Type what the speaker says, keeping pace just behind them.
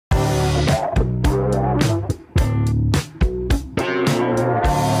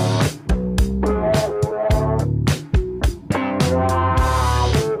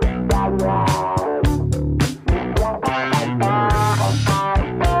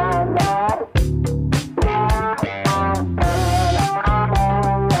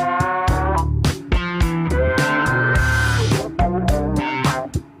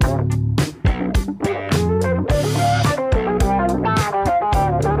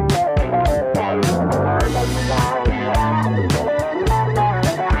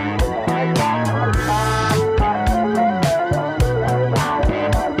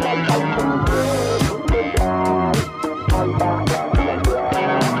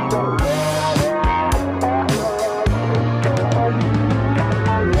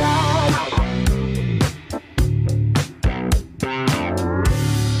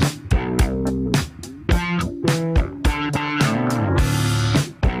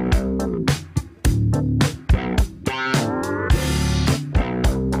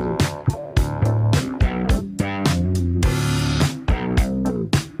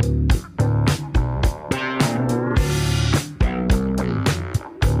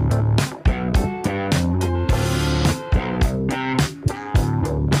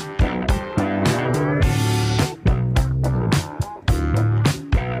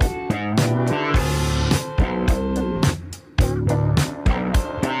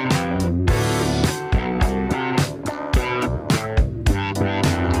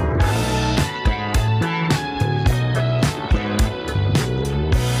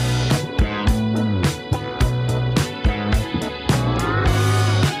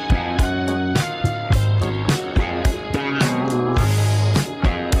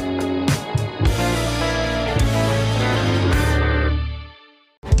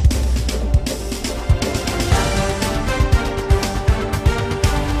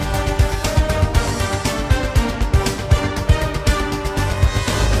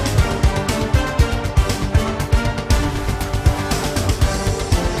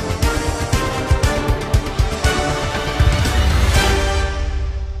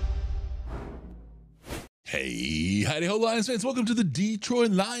Hey, howdy ho, Lions fans. Welcome to the Detroit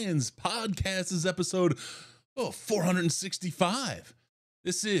Lions podcast. This is episode 465.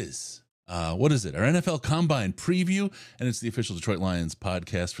 This is, what is it? Our NFL Combine preview, and it's the official Detroit Lions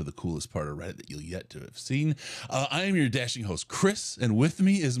podcast for the coolest part of Reddit that you'll yet to have seen. I am your dashing host, Chris, and with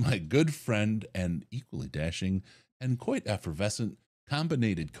me is my good friend and equally dashing and quite effervescent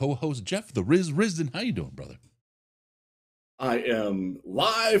combinated co-host, Jeff the Risdon. How you doing, brother? I am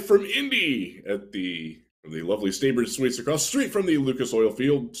live from Indy at the lovely Staybridge Suites across the street from the Lucas Oil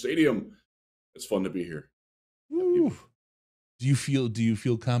Field Stadium. It's fun to be here. Woo. Do you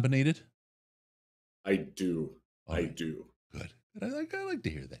feel combinated? I do. All I right. do. Good. I like to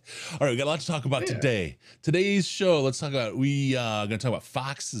hear that. All right, we got a lot to talk about today. Today's show, let's talk about, we going to talk about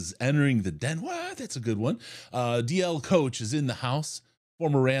Foxes entering the den. What? That's a good one. DL coach is in the house,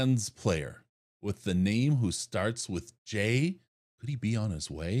 former Rams player with the name who starts with J. Could he be on his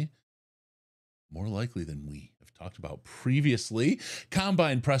way? More likely than we have talked about previously.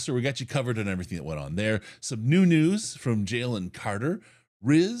 Combine presser, we got you covered on everything that went on there. Some new news from Jalen Carter.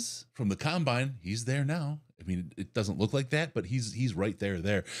 Riz from the Combine, he's there now. I mean, it doesn't look like that, but he's right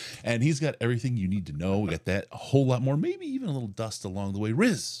there. And he's got everything you need to know. We got that, a whole lot more, maybe even a little dust along the way.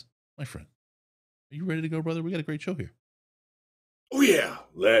 Riz, my friend, are you ready to go, brother? We got a great show here. Oh, yeah.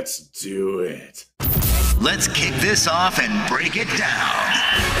 Let's do it. Let's kick this off and break it down.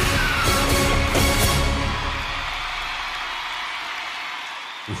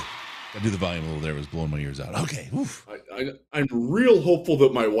 I do the volume a little there. It was blowing my ears out. Okay. Oof. I'm real hopeful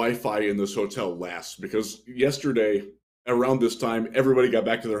that my Wi-Fi in this hotel lasts, because yesterday, around this time, everybody got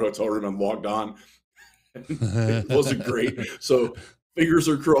back to their hotel room and logged on. It wasn't great. So fingers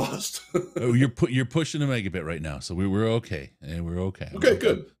are crossed. Oh, you're pushing a megabit right now, so we're okay. And we're okay. Okay,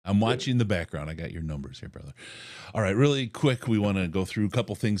 good. I'm watching the background. I got your numbers here, brother. All right, really quick, we want to go through a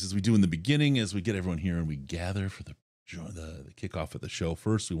couple things as we do in the beginning, as we get everyone here and we gather for the kickoff of the show.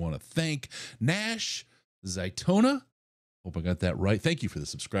 First, we want to thank Nash Zaitona. Hope I got that right. Thank you for the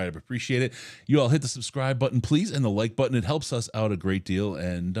subscribe. Appreciate it. You all hit the subscribe button, please, and the like button. It helps us out a great deal,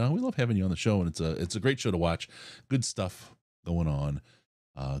 and we love having you on the show. And it's a great show to watch. Good stuff going on.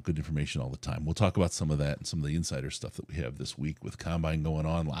 Good information all the time. We'll talk about some of that and some of the insider stuff that we have this week with Combine going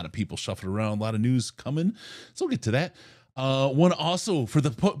on. A lot of people shuffling around, a lot of news coming. So we'll get to that. One also for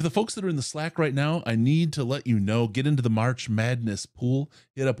the folks that are in the Slack right now, I need to let you know, get into the March Madness pool,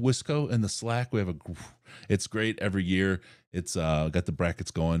 hit up Wisco and the Slack. We have it's great every year. It's got the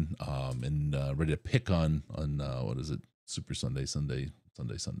brackets going, and ready to pick on what is it? Super Sunday.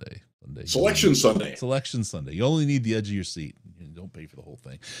 Selection Sunday. You only need the edge of your seat. You don't pay for the whole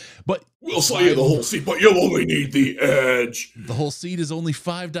thing, but we'll sell you the whole seat, but you'll only need the edge. The whole seat is only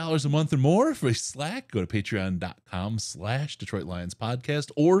 $5 a month or more for Slack. Go to patreon.com/Detroit Lions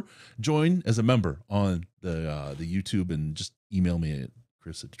podcast, or join as a member on the YouTube, and just email me at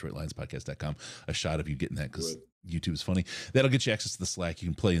chris@DetroitLionsPodcast.com. A shot of you getting that, because YouTube is funny. That'll get you access to the Slack. You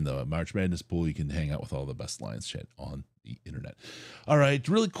can play in the March Madness pool. You can hang out with all the best Lions chat on the internet. All right,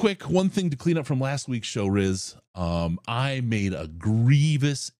 really quick, one thing to clean up from last week's show, Riz. I made a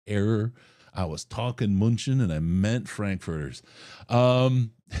grievous error. I was talking Munchen and I meant Frankfurters. The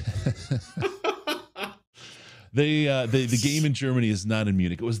game in Germany is not in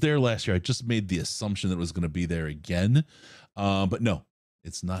Munich. It was there last year. I just made the assumption that it was going to be there again, but no.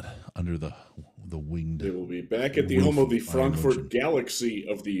 It's not under the winged. They will be back at the home of the Frankfurt Galaxy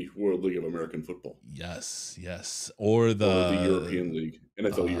of the World League of American Football. Yes. Or the European League,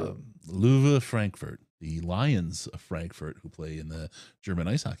 NFL Europe. Löwe Frankfurt, the Lions of Frankfurt, who play in the German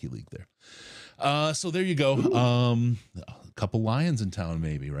Ice Hockey League there. So there you go. A couple Lions in town,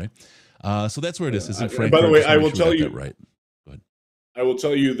 maybe, right? So that's where it is. It's in Frankfurt. By the way, I will tell you. Right. Go ahead. I will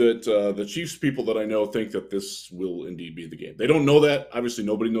tell you that the Chiefs people that I know think that this will indeed be the game. They don't know that. Obviously,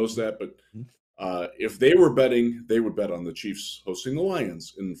 nobody knows that. But if they were betting, they would bet on the Chiefs hosting the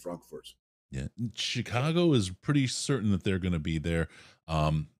Lions in Frankfurt. Yeah. Chicago is pretty certain that they're going to be there.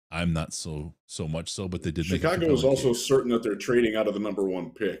 I'm not so much so, but they did. Chicago is also certain that they're trading out of the number one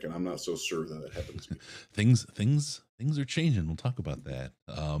pick, and I'm not so sure that happens. Things are changing. We'll talk about that.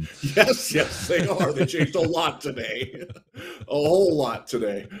 Yes, they are. They changed a lot today. A whole lot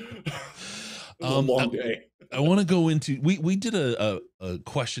today. It was a long day. I want to go into, we did a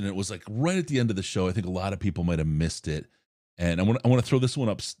question. It was like right at the end of the show. I think a lot of people might have missed it. And I want to throw this one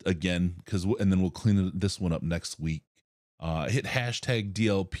up again, and then we'll clean this one up next week. Hit hashtag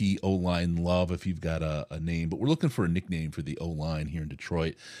DLP O-line love if you've got a name, but we're looking for a nickname for the O-line here in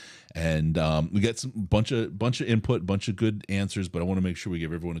Detroit. And we got some bunch of input, bunch of good answers, but I want to make sure we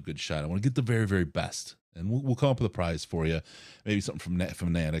give everyone a good shot. I want to get the very, very best, and we'll come up with a prize for you, maybe something from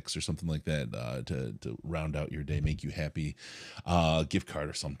Fanatics or something like that to round out your day, make you happy, gift card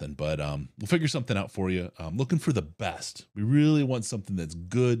or something. But we'll figure something out for you. Looking for the best. We really want something that's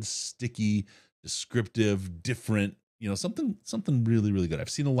good, sticky, descriptive, different. Something really, really good. I've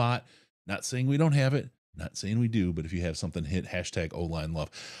seen a lot. Not saying we don't have it. Not saying we do, but if you have something, hit hashtag O-line love.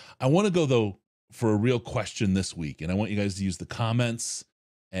 I want to go though for a real question this week, and I want you guys to use the comments,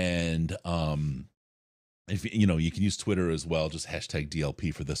 and if you can use Twitter as well, just hashtag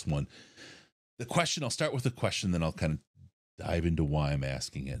DLP for this one. The question, I'll start with the question, then I'll kind of dive into why I'm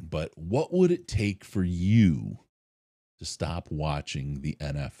asking it. But what would it take for you to stop watching the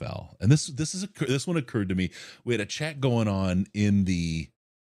NFL? And this one occurred to me. We had a chat going on in the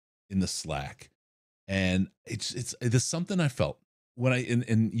Slack. And it's something I felt when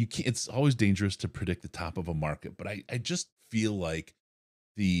and you can't, it's always dangerous to predict the top of a market, but I just feel like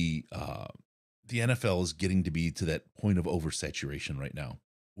the NFL is getting to be to that point of oversaturation right now,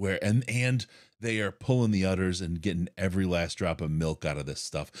 where and they are pulling the udders and getting every last drop of milk out of this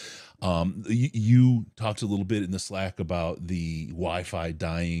stuff. You talked a little bit in the Slack about the Wi-Fi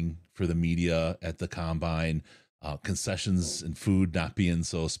dying for the media at the combine. Concessions and food not being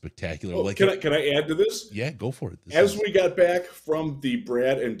so spectacular. Oh, can I add to this? Yeah, go for it. As we got back from the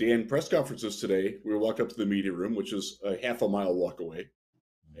Brad and Dan press conferences today, we walked up to the media room, which is a half a mile walk away,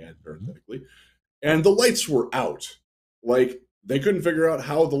 and parenthetically, and the lights were out. Like they couldn't figure out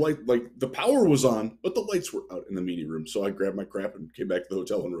how the power was on, but the lights were out in the media room. So I grabbed my crap and came back to the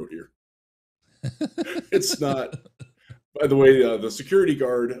hotel and rode here. It's not. By the way, the security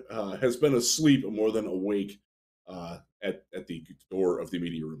guard has been asleep more than awake. At the door of the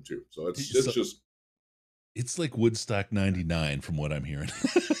media room too. So it's like Woodstock 99 from what I'm hearing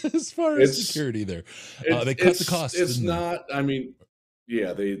as far as security there. They cut the costs. It's not, I mean,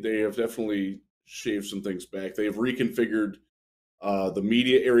 yeah, they have definitely shaved some things back. They've reconfigured the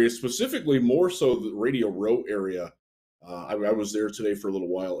media area, specifically more so the Radio Row area. I was there today for a little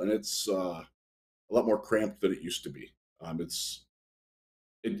while, and it's a lot more cramped than it used to be.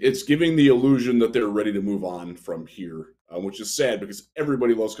 It's giving the illusion that they're ready to move on from here, which is sad because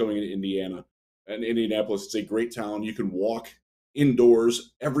everybody loves coming into Indiana and Indianapolis. It's a great town. You can walk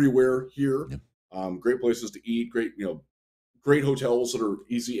indoors everywhere here. Yep. Great places to eat. Great hotels that are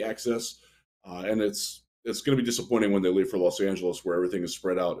easy access. And it's going to be disappointing when they leave for Los Angeles, where everything is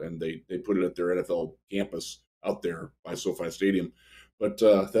spread out and they put it at their NFL campus out there by SoFi Stadium. But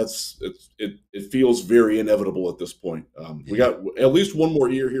it feels very inevitable at this point. We got at least one more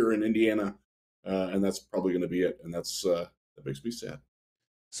year here in Indiana, and that's probably going to be it. And that makes me sad.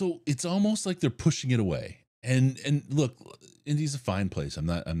 So it's almost like they're pushing it away. And look, Indy's a fine place. I'm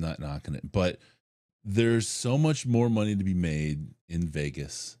not knocking it, but there's so much more money to be made in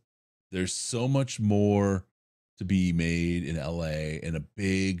Vegas. There's so much more to be made in LA in a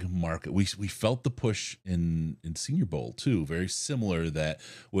big market. We felt the push in Senior Bowl too, very similar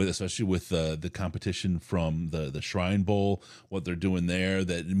especially with the competition from the Shrine Bowl, what they're doing there.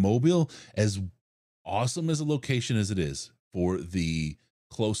 That Mobile, as awesome as a location as it is for the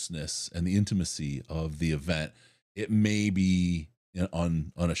closeness and the intimacy of the event, it may be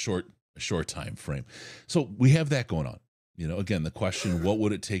on a short time frame. So we have that going on. Again, the question: what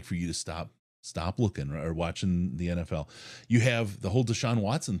would it take for you to stop looking or watching the NFL? You have the whole Deshaun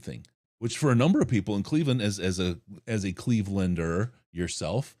Watson thing, which for a number of people in Cleveland, as a Clevelander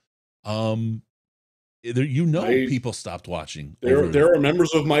yourself, people stopped watching. There are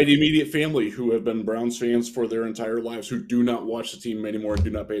members of my immediate family who have been Browns fans for their entire lives who do not watch the team anymore and do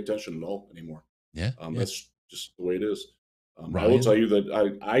not pay attention at all anymore. Yeah, that's just the way it is. I will tell you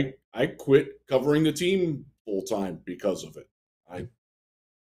that I quit covering the team full time because of it.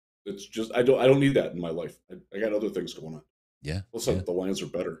 It's just I don't need that in my life. I got other things going on. Yeah. Plus, the Lions are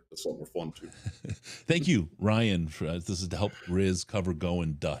better. That's a lot more fun too. Thank you, Ryan. For this is to help Riz cover Go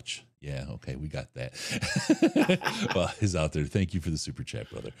in Dutch. Yeah, okay, we got that. Well, he's out there. Thank you for the super chat,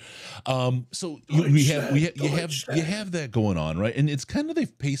 brother. So you have that going on, right? And it's kind of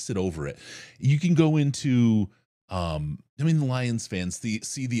they've pasted over it. You can go into I mean, the Lions fans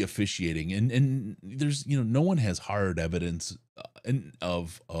see the officiating, and there's no one has hard evidence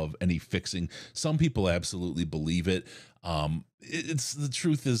of any fixing. Some people absolutely believe it. It's the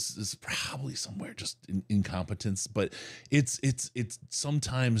truth is probably somewhere just incompetence, but it's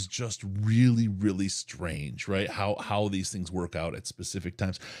sometimes just really strange, right? How these things work out at specific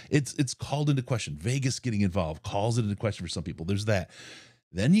times. It's called into question. Vegas getting involved calls it into question for some people. There's that.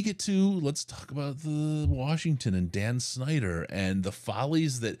 Then you get to, let's talk about the Washington and Dan Snyder and the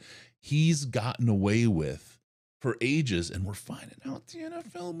follies that he's gotten away with for ages. And we're finding out the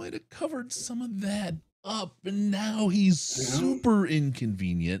NFL might have covered some of that up. And now he's super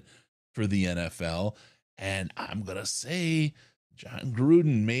inconvenient for the NFL. And I'm going to say John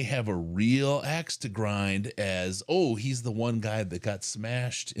Gruden may have a real axe to grind as, he's the one guy that got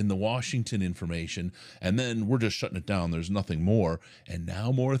smashed in the Washington information, and then we're just shutting it down. There's nothing more. And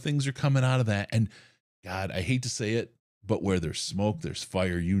now more things are coming out of that. And God, I hate to say it, but where there's smoke, there's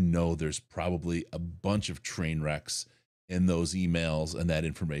fire. There's probably a bunch of train wrecks in those emails and that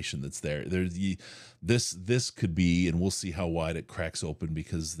information that's there. This could be, and we'll see how wide it cracks open,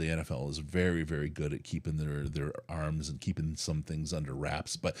 because the NFL is very, very good at keeping their arms and keeping some things under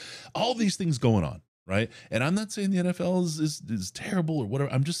wraps. But all these things going on, right? And I'm not saying the NFL is terrible or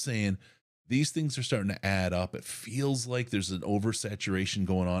whatever. I'm just saying these things are starting to add up. It feels like there's an oversaturation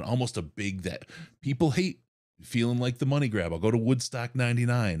going on, almost a big that people hate. Feeling like the money grab. I'll go to Woodstock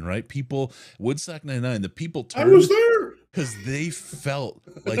 99, right? Woodstock 99, the people turned. I was there. Because they felt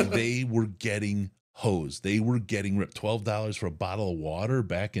like they were getting hosed. They were getting ripped. $12 for a bottle of water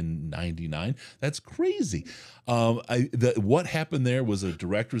back in 99. That's crazy. What happened there was a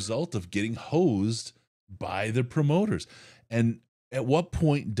direct result of getting hosed by the promoters. And at what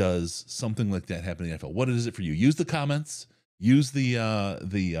point does something like that happen in the NFL? What is it for you? Use the comments. Use the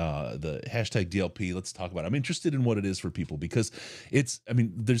hashtag DLP. Let's talk about it. I'm interested in what it is for people, because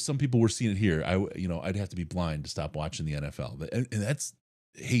there's some people we're seeing it here. I'd have to be blind to stop watching the NFL. And that's,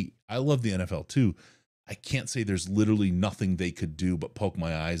 hey, I love the NFL too. I can't say there's literally nothing they could do but poke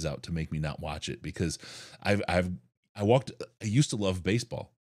my eyes out to make me not watch it, because I used to love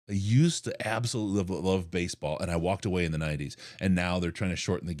baseball. I used to absolutely love baseball, and I walked away in the 90s. And now they're trying to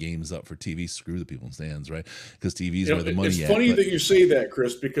shorten the games up for TV. Screw the people in stands, right? Because TV's where the money is. It's funny that you say that,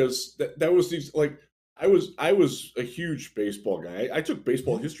 Chris, because that was these, like, I was a huge baseball guy. I took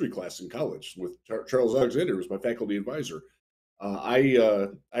baseball history class in college with Charles Alexander, who was my faculty advisor.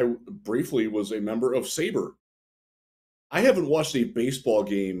 I briefly was a member of SABR. I haven't watched a baseball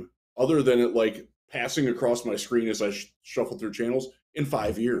game other than it like passing across my screen as I shuffle through channels in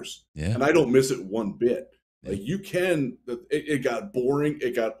 5 years. Yeah. And I don't miss it one bit. Yeah. Like it got boring.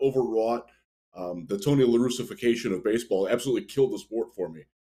 It got overwrought. The Tony La Russification of baseball absolutely killed the sport for me.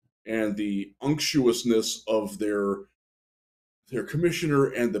 And the unctuousness of their commissioner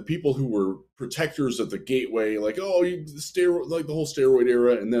and the people who were protectors of the gateway, like, the whole steroid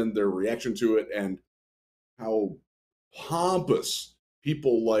era, and then their reaction to it, and how pompous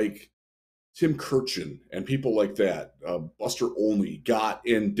people like Tim Kirchin and people like that, Buster Olney, got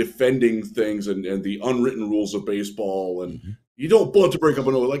in defending things and the unwritten rules of baseball. And you don't bunt to break up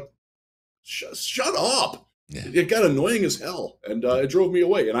an over. Like, shut up. Yeah. It got annoying as hell, and it drove me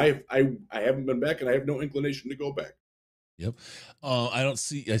away. And I haven't been back, and I have no inclination to go back. Yep. I don't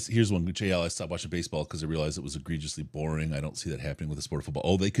see. Here's one. JL, I stopped watching baseball because I realized it was egregiously boring. I don't see that happening with the sport of football.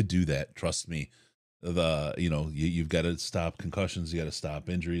 Oh, they could do that. Trust me. You've got to stop concussions. You got to stop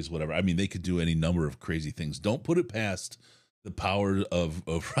injuries, whatever. I mean, they could do any number of crazy things. Don't put it past the power of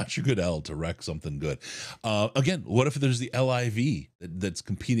Roger Goodell to wreck something good. Again, what if there's the LIV that's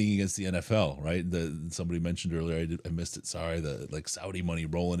competing against the NFL, right? Somebody mentioned earlier, I missed it. Sorry. The like Saudi money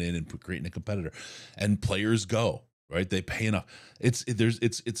rolling in and creating a competitor, and players go. Right, they pay enough. It's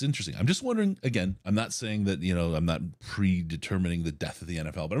interesting. I'm just wondering. Again, I'm not saying that I'm not predetermining the death of the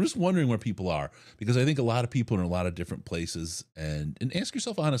NFL, but I'm just wondering where people are, because I think a lot of people are in a lot of different places. And ask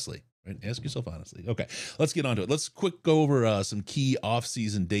yourself honestly. Right, ask yourself honestly. Okay, let's get on to it. Let's quick go over some key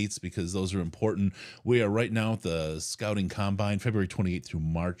off-season dates, because those are important. We are right now at the Scouting Combine, February 28th through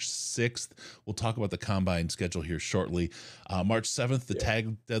March 6th. We'll talk about the Combine schedule here shortly. March 7th, the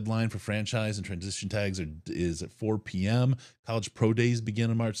tag deadline for franchise and transition tags is at 4 p.m. College Pro Days begin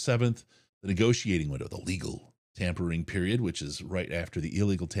on March 7th. The negotiating window, the legal tampering period, which is right after the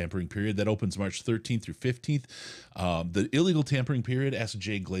illegal tampering period, that opens March 13th through 15th. The illegal tampering period, ask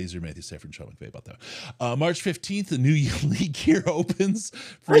Jay Glazer, Matthew Stafford, and Sean McVay about that. March 15th, the new league year opens.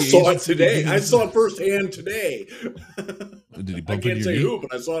 I saw it today. I saw it firsthand today. Did he bump I can't into say your knee? who,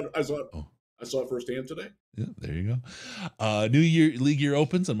 but I saw it. Oh. I saw it firsthand today. Yeah, there you go. League year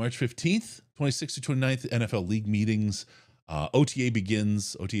opens on March 15th, 26th to 29th, NFL league meetings. OTAs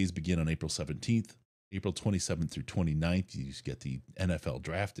begin on April 17th. April 27th through 29th, you get the NFL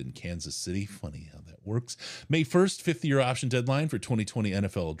draft in Kansas City. Funny how that works. May 1st, fifth-year option deadline for 2020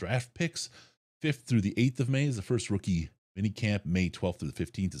 NFL draft picks. 5th through the 8th of May is the first rookie minicamp. May 12th through the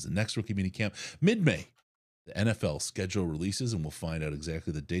 15th is the next rookie minicamp. Mid-May, the NFL schedule releases, and we'll find out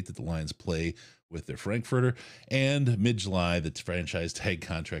exactly the date that the Lions play with their Frankfurter. And mid-July, the franchise tag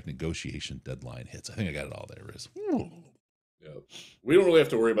contract negotiation deadline hits. I think I got it all there, Riz. Yeah, we don't really have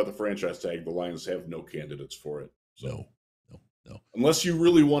to worry about the franchise tag. The Lions have no candidates for it. So. No. Unless you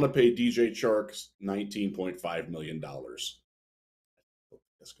really want to pay DJ Chark $19.5 million. That's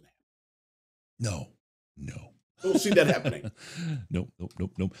going to happen. No. Don't see that happening. Nope.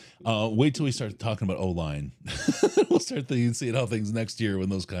 Wait till we start talking about O-line. We'll start seeing how things next year when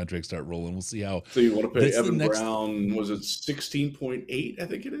those contracts start rolling. We'll see how. So you want to pay Evan Brown, was it 16.8, I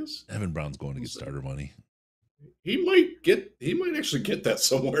think it is? Evan Brown's going to get starter money. He might actually get that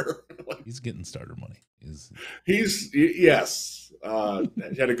somewhere. He's getting starter money. Yes. I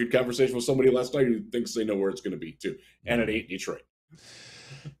had a good conversation with somebody last night who thinks they know where it's going to be too. And it ain't Detroit.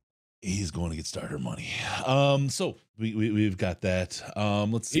 He's going to get starter money. So we've got that.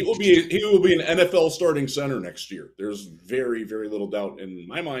 Let's see. He will be an NFL starting center next year. There's very, very little doubt in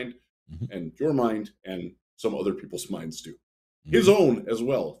my mind and your mind and some other people's minds too. His own as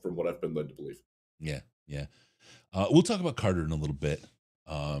well, from what I've been led to believe. Yeah. We'll talk about Carter in a little bit.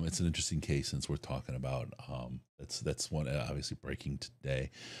 It's an interesting case since we're talking about. That's one obviously breaking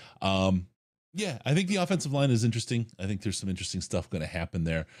today. Yeah, I think the offensive line is interesting. I think there's some interesting stuff going to happen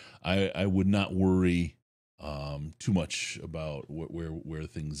there. I would not worry too much about where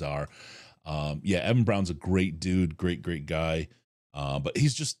things are. Yeah, Evan Brown's a great dude, great guy, but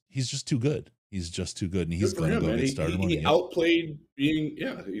he's just too good. He's just too good, and he's going to go get started. He outplayed being.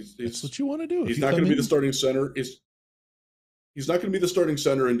 That's what you want to do. He's not going to be the starting center. He's not going to be the starting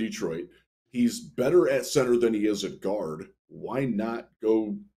center in Detroit. He's better at center than he is at guard. Why not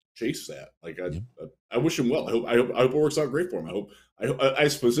go chase that? I wish him well. I hope it works out great for him. I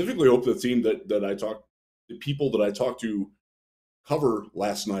specifically hope the team the people that I talked to cover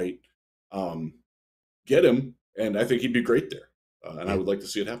last night, get him, and I think he'd be great there. And I would like to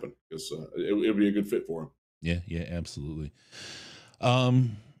see it happen because it would be a good fit for him. Yeah, absolutely.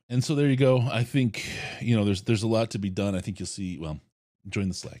 And so there you go. I think, there's a lot to be done. I think you'll see, join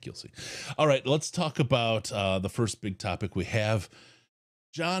the Slack, you'll see. All right, let's talk about the first big topic we have.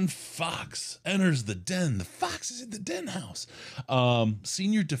 John Fox enters the den. The Fox is in the den house.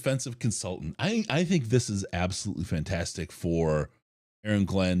 Senior defensive consultant. I think this is absolutely fantastic for Aaron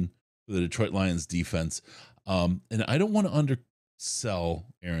Glenn, for the Detroit Lions defense. And I don't want to undersell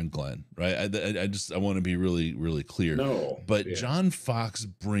Aaron Glenn, right? I want to be really, really clear. No, but yeah. John Fox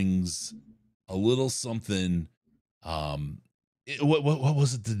brings a little something. What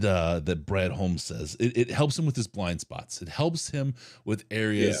was it that Brad Holmes says? It helps him with his blind spots. It helps him with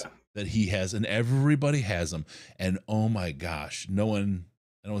areas that he has, and everybody has them. And oh my gosh, I don't want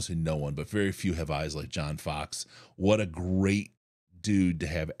to say no one, but very few have eyes like John Fox. What a great dude to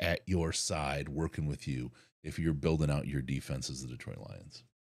have at your side working with you if you're building out your defense as the Detroit Lions.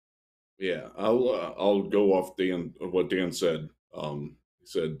 Yeah, I'll go off what Dan said. He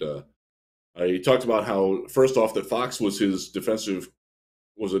said he talked about how, first off, that Fox was a defensive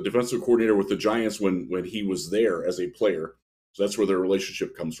coordinator with the Giants when he was there as a player. So that's where their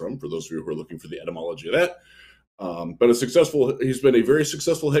relationship comes from, for those of you who are looking for the etymology of that. But he's been a very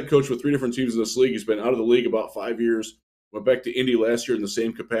successful head coach with 3 different teams in this league. He's been out of the league about 5 years. Went back to Indy last year in the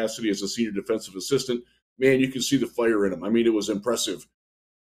same capacity as a senior defensive assistant. Man, you can see the fire in him. I mean, it was impressive.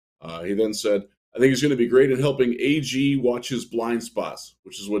 He then said, I think he's going to be great in helping AG watch his blind spots,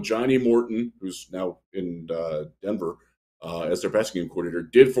 which is what Johnny Morton, who's now in Denver as their passing game coordinator,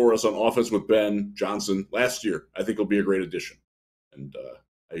 did for us on offense with Ben Johnson last year. I think he'll be a great addition. And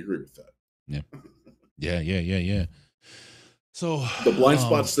I agree with that. Yeah. So the blind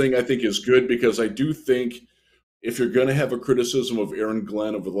spots thing, I think, is good, because I do think if you're going to have a criticism of Aaron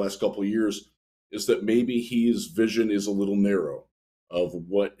Glenn over the last couple of years, is that maybe his vision is a little narrow of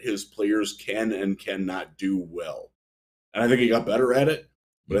what his players can and cannot do well. And I think he got better at it,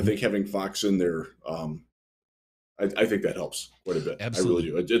 but I think having Fox in there, I think that helps quite a bit.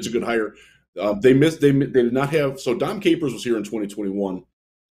 Absolutely. I really do. It's a good hire. They did not have, so Dom Capers was here in 2021.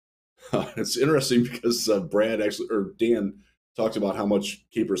 It's interesting because Dan talked about how much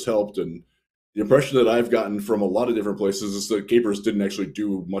Capers helped, and the impression that I've gotten from a lot of different places is that Capers didn't actually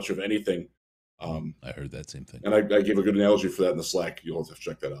do much of anything. I heard that same thing. And I gave a good analogy for that in the Slack. You'll have to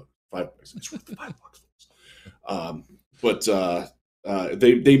check that out. It's worth $5. But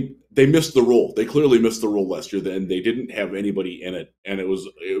they missed the role. They clearly missed the role last year. Then they didn't have anybody in it, and it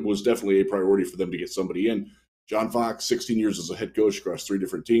was definitely a priority for them to get somebody in. John Fox, 16 years as a head coach across 3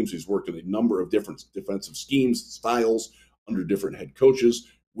 different teams. He's worked in a number of different defensive schemes, styles, under different head coaches,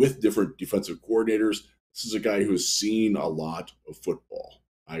 with different defensive coordinators. This is a guy who's seen a lot of football.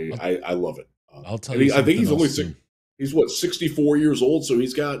 I love it. I'll tell you. I think he's only he's 64 years old, so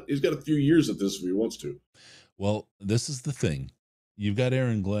he's got a few years at this if he wants to. Well, this is the thing. You've got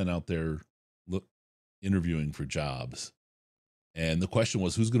Aaron Glenn out there interviewing for jobs, and the question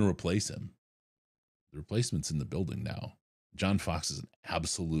was, who's going to replace him? The replacement's in the building now. John Fox is an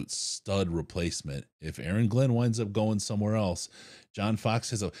absolute stud replacement. If Aaron Glenn winds up going somewhere else, John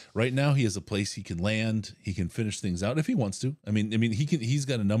Fox right now he has a place he can land. He can finish things out if he wants to. I mean, he's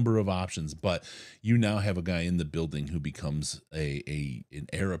got a number of options, but you now have a guy in the building who becomes an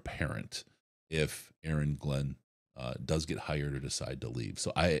heir apparent if Aaron Glenn does get hired or decide to leave.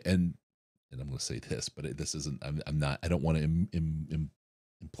 So and I'm going to say this, but this isn't, I don't want to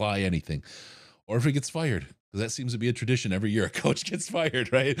imply anything. Or if he gets fired, because that seems to be a tradition every year. A coach gets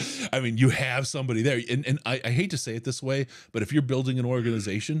fired, right? I mean, you have somebody there. And I hate to say it this way, but if you're building an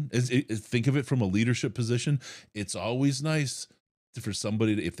organization, think of it from a leadership position, it's always nice for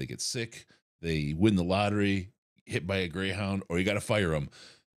somebody to, if they get sick, they win the lottery, hit by a greyhound, or you got to fire them,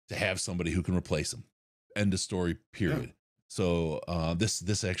 to have somebody who can replace them. End of story, period. Yeah. So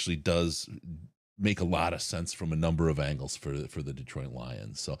this actually does make a lot of sense from a number of angles for the Detroit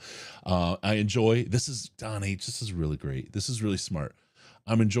Lions. So I enjoy, this is Don H. This is really great. This is really smart.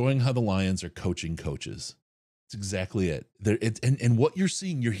 I'm enjoying how the Lions are coaching coaches. It's exactly it. And what you're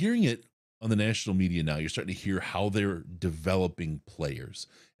seeing, you're hearing it on the national media now. You're starting to hear how they're developing players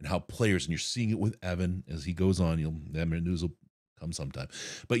and how players, and you're seeing it with Evan as he goes on. That news will come sometime,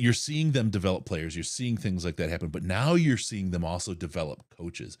 but you're seeing them develop players. You're seeing things like that happen, but now you're seeing them also develop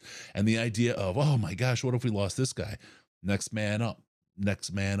coaches. And the idea of, oh my gosh, what if we lost this guy? Next man up.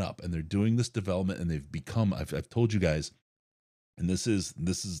 And they're doing this development, and they've become, I've told you guys, and this is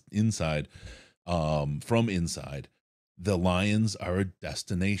inside, from inside, the Lions are a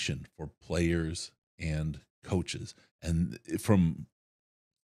destination for players and coaches. And from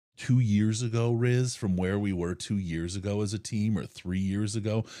 2 years ago, Riz, from where we were 2 years ago as a team, or 3 years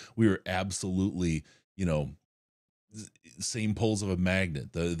ago, we were absolutely, same poles of a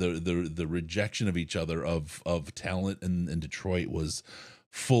magnet. The rejection of each other of talent in Detroit was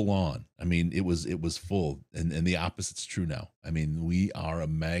full on. I mean, it was full, and the opposite's true now. I mean, we are a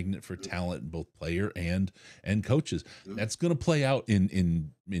magnet for talent, both player and coaches. That's going to play out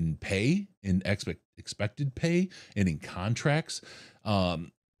in pay, in expected pay, and in contracts.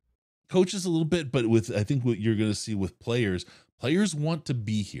 Coaches a little bit, but I think what you're going to see with players want to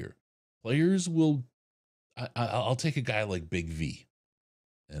be here. Players will. I'll take a guy like Big V,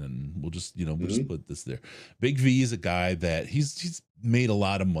 and we'll just just put this there. Big V is a guy that he's made a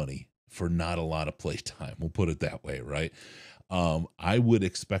lot of money for not a lot of play time. We'll put it that way, right? I would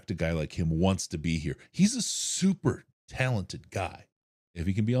expect a guy like him wants to be here. He's a super talented guy. If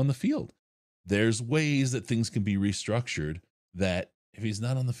he can be on the field, there's ways that things can be restructured that. If he's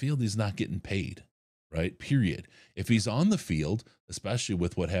not on the field, he's not getting paid, right? Period. If he's on the field, especially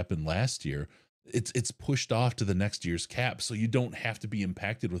with what happened last year, it's pushed off to the next year's cap, so you don't have to be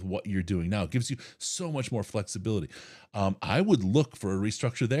impacted with what you're doing now. It gives you so much more flexibility. I would look for a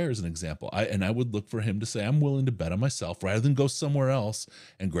restructure there as an example. I would look for him to say, I'm willing to bet on myself rather than go somewhere else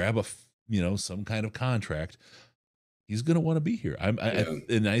and grab some kind of contract. He's going to want to be here. I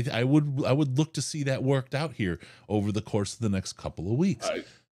would look to see that worked out here over the course of the next couple of weeks.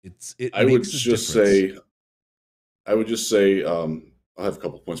 I would just say, I have a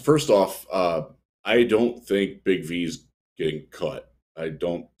couple of points. First off, I don't think Big V's getting cut. I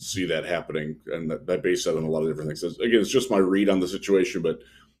don't see that happening, and I base that on a lot of different things. Again, it's just my read on the situation, but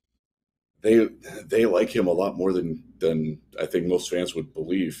they like him a lot more than I think most fans would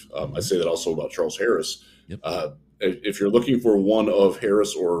believe. I say that also about Charles Harris. Yep. If you're looking for one of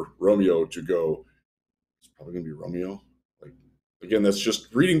Harris or Romeo to go, it's probably going to be Romeo. Like, again, that's just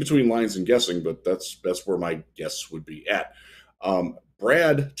reading between lines and guessing, but that's where my guess would be at.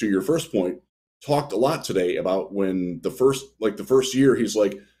 Brad, to your first point, talked a lot today about when the first year, he's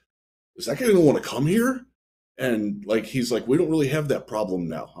like, is that guy going to want to come here? And he's like, we don't really have that problem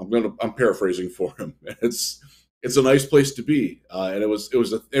now. I'm paraphrasing for him. It's a nice place to be. And it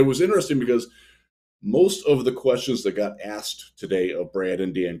was interesting because most of the questions that got asked today of Brad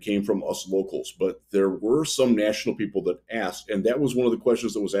and Dan came from us locals, but there were some national people that asked, and that was one of the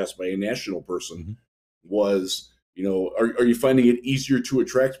questions that was asked by a national person, was, Are you finding it easier to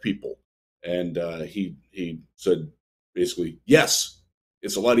attract people? And he said basically, yes,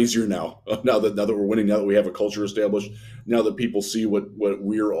 it's a lot easier now. Now that we're winning, now that we have a culture established, now that people see what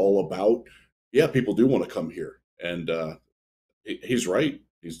we're all about, yeah, people do want to come here. And he's right.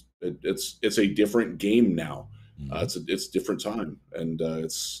 It's a different game now. It's a different time, and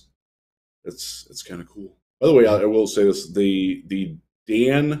it's kind of cool. By the way, I will say this: the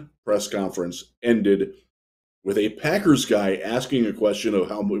Dan press conference ended with a Packers guy asking a question of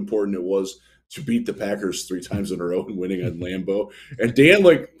how important it was to beat the Packers 3 times in a row and winning on Lambeau. And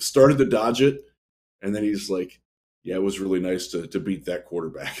Dan started to dodge it, and then he's like, "Yeah, it was really nice to beat that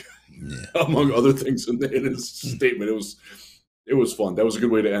quarterback," among other things in his statement. It was fun. That was a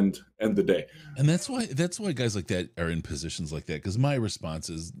good way to end the day. And that's why guys like that are in positions like that. Because my response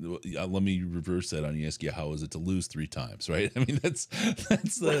is, let me reverse that on you. Ask you, how is it to lose 3 times, right? I mean, that's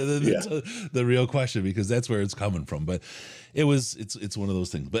the real question, because that's where it's coming from. But it's one of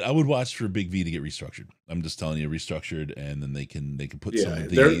those things. But I would watch for Big V to get restructured. I'm just telling you, restructured, and then they can put some of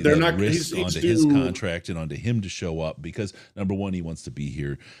the risk onto his contract and onto him to show up, because number one, he wants to be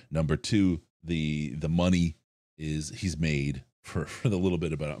here. Number two, the money he's made for the little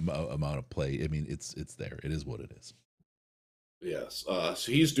bit amount of play. I mean, it's there. It is what it is. Yes.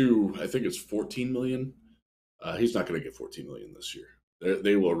 So he's due, I think it's 14 million. He's not going to get 14 million this year.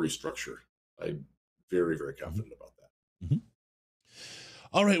 They will restructure. I'm very, very confident about that. Mm-hmm.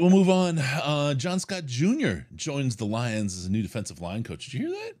 All right, we'll move on. John Scott Jr. joins the Lions as a new defensive line coach. Did you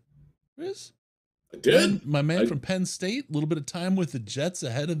hear that, Chris? I did. My man from Penn State, a little bit of time with the Jets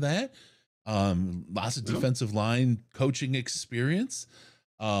ahead of that. Lots of defensive line coaching experience.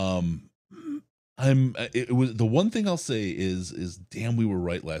 The one thing I'll say is damn, we were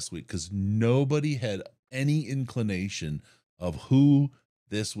right last week, because nobody had any inclination of who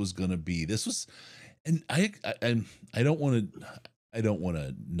this was going to be. This was, and I don't want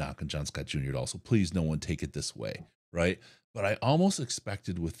to knock on John Scott Jr. at all. So please, no one take it this way, right? But I almost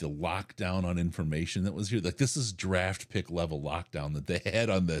expected, with the lockdown on information that was here, like this is draft pick level lockdown that they had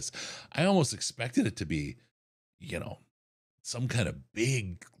on this. I almost expected it to be, some kind of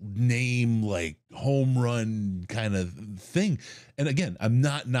big name, like home run kind of thing. And again, I'm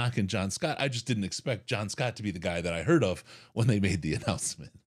not knocking John Scott. I just didn't expect John Scott to be the guy that I heard of when they made the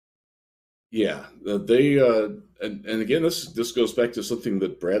announcement. Yeah, they and again, this goes back to something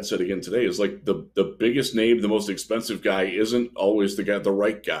that Brad said again today, is like the biggest name, the most expensive guy isn't always the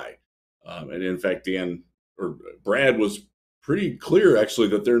right guy. And in fact, Brad was pretty clear actually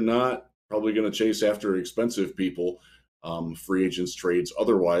that they're not probably going to chase after expensive people, free agents, trades,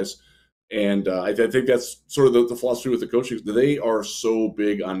 otherwise. And I think that's sort of the philosophy with the coaching. They are so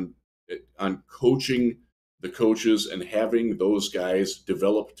big on coaching the coaches and having those guys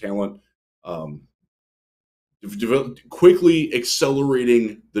develop talent. Quickly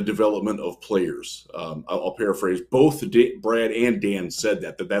accelerating the development of players. I'll paraphrase. Both Brad and Dan said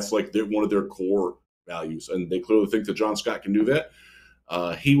that's like one of their core values, and they clearly think that John Scott can do that.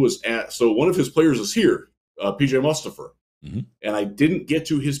 So one of his players is here, PJ Mustipher, and I didn't get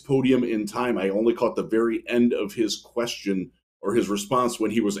to his podium in time. I only caught the very end of his question or his response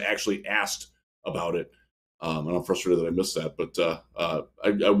when he was actually asked about it. And I'm frustrated that I missed that, but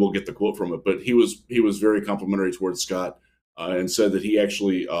I will get the quote from it. But he was very complimentary towards Scott, and said that he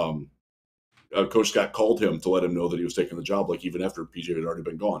actually, Coach Scott called him to let him know that he was taking the job, like even after PJ had already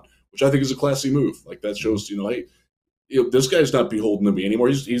been gone, which I think is a classy move. Like that shows, hey, this guy's not beholden to me anymore.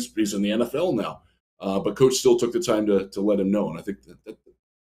 He's in the NFL now, but Coach still took the time to let him know, and I think that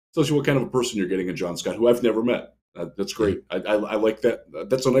tells you what kind of a person you're getting in John Scott, who I've never met. That's great. I like that.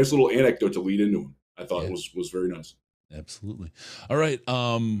 That's a nice little anecdote to lead into him. I thought it was very nice. Absolutely. All right.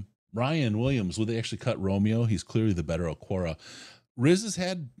 Ryan Williams, will they actually cut Romeo? He's clearly the better Okora. Riz has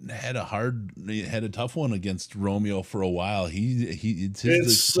had a tough one against Romeo for a while. It's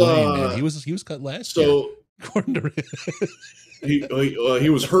his claim, man. He was cut last year. According to he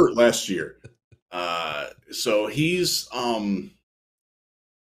was hurt last year. So he's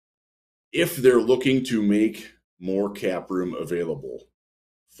if they're looking to make more cap room available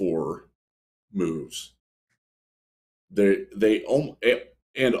for moves,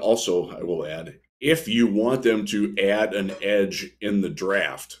 and also I will add, if you want them to add an edge in the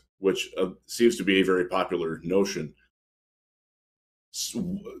draft, which seems to be a very popular notion,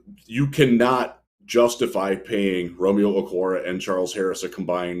 you cannot justify paying Romeo Okora and Charles Harris a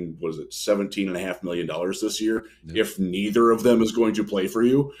combined, $17.5 million this year, if neither of them is going to play for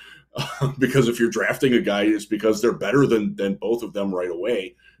you. Because if you're drafting a guy, it's because they're better than both of them right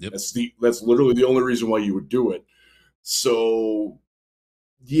away. Yep. That's literally the only reason why you would do it. So,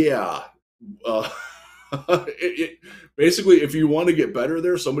 yeah, Basically, if you want to get better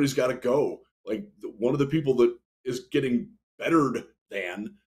there, somebody's got to go. Like one of the people that is getting bettered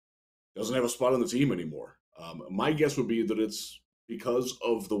than doesn't have a spot on the team anymore. My guess would be that it's because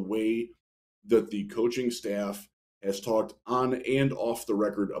of the way that the coaching staff has talked on and off the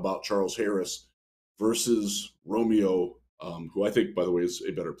record about Charles Harris versus Romeo, who I think, by the way, is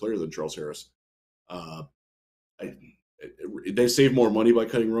a better player than Charles Harris. Uh, they save more money by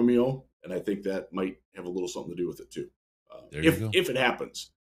cutting Romeo, and I think that might have a little something to do with it too. If it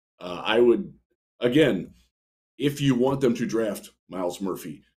happens, I would, again, if you want them to draft Miles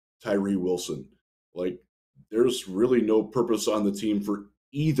Murphy, Tyree Wilson, like there's really no purpose on the team for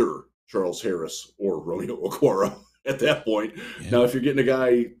either Charles Harris or Romeo Okwara at that point. Yeah. Now, if you're getting a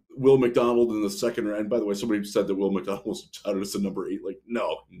guy, Will McDonald in the second round, by the way, somebody said that Will McDonald was touted as the number 8. Like,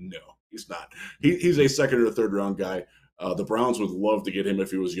 no, he's not. He's a second or third round guy. The Browns would love to get him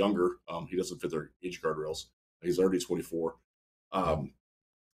if he was younger. He doesn't fit their age guardrails. He's already 24.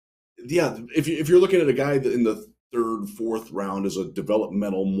 Yeah, if you're looking at a guy that in the third, fourth round as a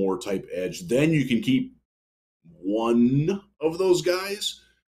developmental more type edge, then you can keep one of those guys.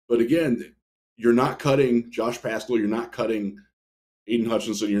 But again, you're not cutting Josh Pascal. You're not cutting Aiden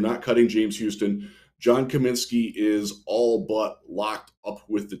Hutchinson. You're not cutting James Houston. John Kaminsky is all but locked up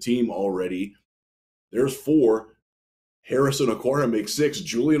with the team already. There's 4. Harrison Okwara makes 6.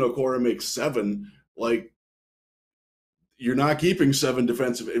 Julian Okwara makes 7. Like, you're not keeping 7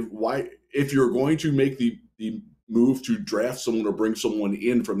 defensive. If you're going to make the move to draft someone or bring someone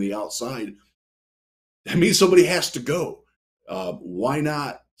in from the outside, that means somebody has to go. Why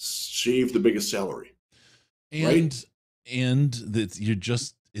not shave the biggest salary? And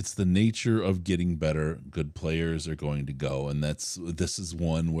that it's the nature of getting better. Good players are going to go, and this is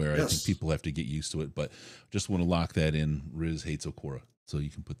one where I think people have to get used to it. But just want to lock that in. Riz hates Okwara, so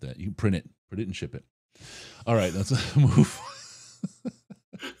you can put that. You can print it and ship it. All right, let's move.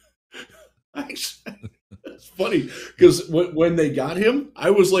 It's funny because when they got him,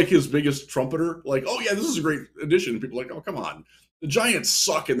 I was like his biggest trumpeter. Like, oh yeah, this is a great addition. People are like, oh come on, the Giants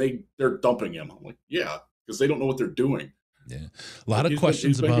suck, and they're dumping him. I'm like, yeah, because they don't know what they're doing. Yeah, a lot of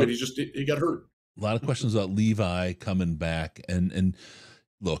questions about. He got hurt. A lot of questions about Levi coming back, and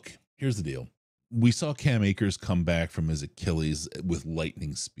look, here's the deal. We saw Cam Akers come back from his Achilles with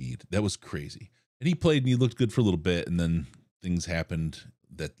lightning speed. That was crazy, and he played and he looked good for a little bit, and then things happened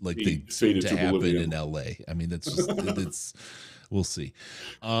that they seemed to happen in LA. I mean, that's just we'll see.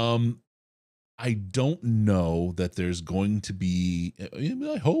 I don't know that there's going to be.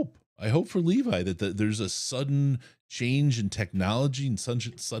 I hope for Levi that there's a sudden change in technology and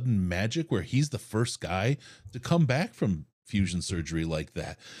sudden magic where he's the first guy to come back from fusion surgery like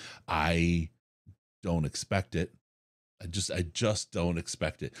that. I don't expect it. I just don't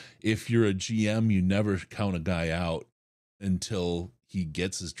expect it. If you're a GM, you never count a guy out until he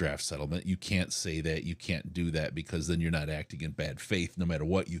gets his draft settlement. You can't say that. You can't do that because then you're not acting in bad faith, no matter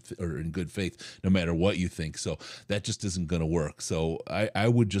what you or in good faith, no matter what you think. So that just isn't going to work. So I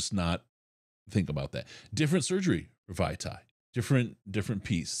would just not think about that. Different surgery for Vaitai, different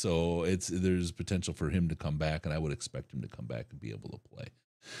piece. So there's potential for him to come back, and I would expect him to come back and be able to play.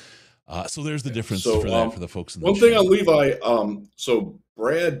 So there's the difference for the folks in the one thing on Levi. So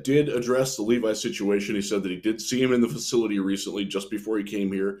Brad did address the Levi situation. He said that he did see him in the facility recently, just before he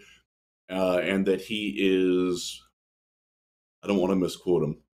came here, and that he is. I don't want to misquote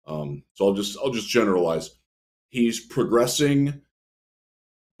him, so I'll just generalize. He's progressing,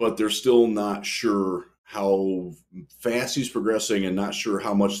 but they're still not sure how fast he's progressing, and not sure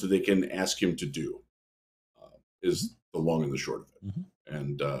how much that they can ask him to do. Is the long and the short of it. Mm-hmm.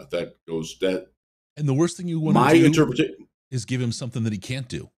 And that goes that. And the worst thing you want to do is give him something that he can't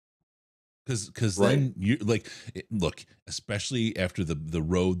do. Because then you look, especially after the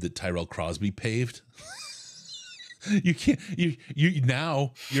road that Tyrell Crosby paved, you can't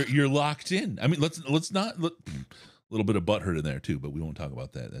you're locked in. I mean, let's not look. A little bit of butthurt in there too, but we won't talk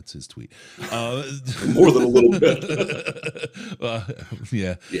about that. That's his tweet. More than a little bit.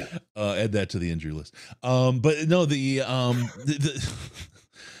 Yeah. Add that to the injury list. But no, you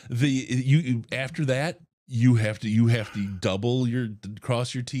after that you have to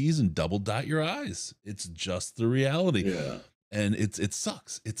cross your T's and double dot your I's. It's just the reality. Yeah. And it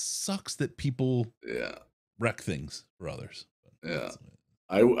sucks. It sucks that people wreck things for others. Yeah.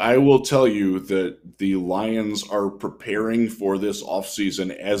 I will tell you that the Lions are preparing for this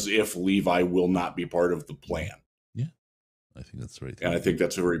offseason as if Levi will not be part of the plan. Yeah, I think that's right. And I think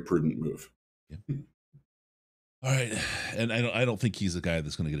that's a very prudent move. Yeah. All right. And I don't think he's a guy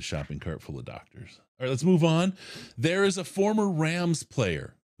that's going to get a shopping cart full of doctors. All right, let's move on. There is a former Rams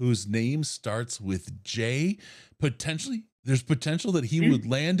player whose name starts with J. Potentially, there's potential that he would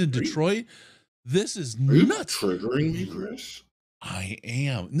land in Detroit. This is nuts. Triggering me, Chris? I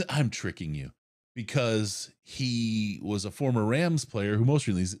am. I'm tricking you because he was a former Rams player who most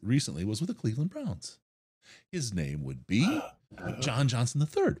recently was with the Cleveland Browns. His name would be John Johnson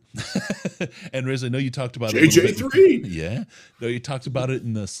III. And Riz, I know you talked about it. JJ3. Yeah. No, you talked about it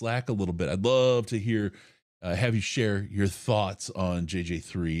in the Slack a little bit. I'd love to hear, have you share your thoughts on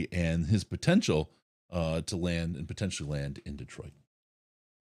JJ3 and his potential to land and potentially land in Detroit.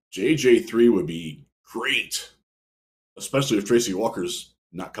 JJ3 would be great, especially if Tracy Walker's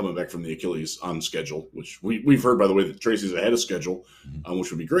not coming back from the Achilles on schedule, which we've heard, by the way, that Tracy's ahead of schedule, which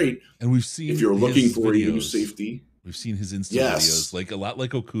would be great. And we've seen, if you're looking for a new safety, we've seen his Insta videos, like a lot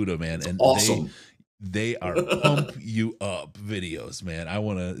like Okuda, man. And awesome. They are pump you up videos, man. I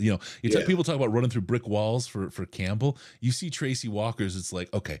want to, people talk about running through brick walls for Campbell. You see Tracy Walker's, it's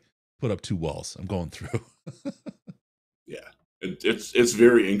like, okay, put up 2 walls. I'm going through. Yeah, it's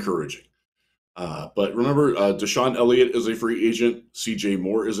very encouraging. But remember, Deshaun Elliott is a free agent. CJ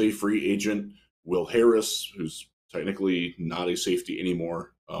Moore is a free agent. Will Harris, who's technically not a safety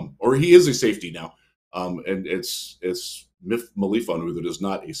anymore, or he is a safety now. And it's Malifanu that is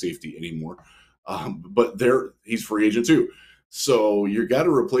not a safety anymore. But he's free agent too. So you got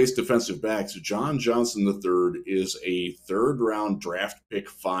to replace defensive backs. John Johnson III is a 3rd-round draft pick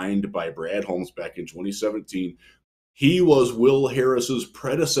find by Brad Holmes back in 2017. He was Will Harris's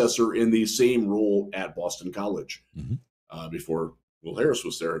predecessor in the same role at Boston College before Will Harris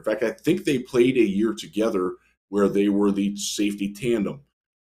was there. In fact, I think they played a year together where they were the safety tandem.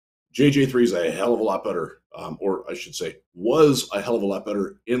 JJ3 is a hell of a lot better, or I should say, was a hell of a lot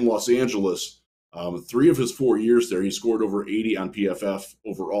better in Los Angeles. 3 of his 4 years there, he scored over 80 on PFF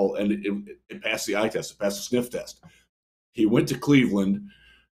overall, and it passed the eye test, it passed the sniff test. He went to Cleveland,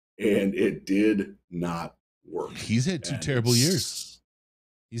 and it did not work. He's had 2 terrible years.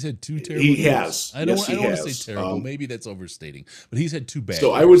 He's had 2 terrible years. He has. I don't want to say terrible. Maybe that's overstating, but he's had 2 bad So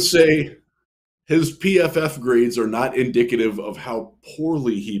years. I would say his PFF grades are not indicative of how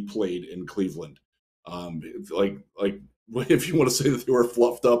poorly he played in Cleveland. Like if you want to say that they were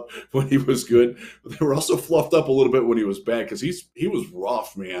fluffed up when he was good, but they were also fluffed up a little bit when he was bad, because he was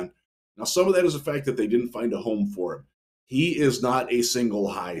rough, man. Now, some of that is the fact that they didn't find a home for him. He is not a single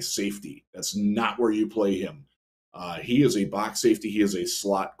high safety. That's not where you play him. He is a box safety. He is a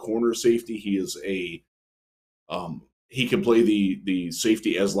slot corner safety. He is he can play the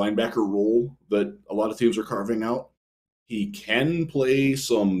safety as linebacker role that a lot of teams are carving out. He can play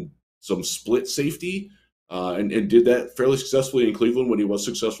some split safety, and did that fairly successfully in Cleveland when he was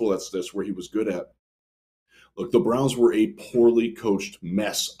successful. That's where he was good at. Look, the Browns were a poorly coached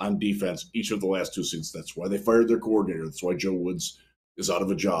mess on defense each of the last 2 seasons. That's why they fired their coordinator. That's why Joe Woods is out of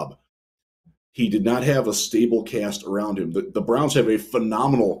a job. He did not have a stable cast around him. The Browns have a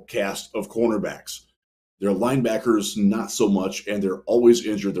phenomenal cast of cornerbacks. Their linebackers, not so much, and they're always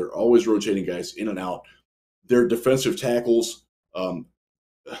injured. They're always rotating guys in and out. Their defensive tackles, again,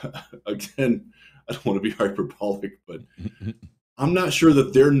 I don't want to be hyperbolic, but I'm not sure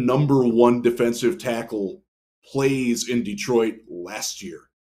that their number 1 defensive tackle plays in Detroit last year.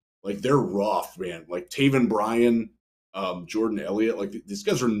 Like, they're rough, man. Like Taven Bryan, Jordan Elliott, like these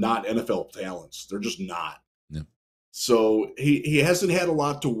guys are not NFL talents. They're just not. Yeah. So he hasn't had a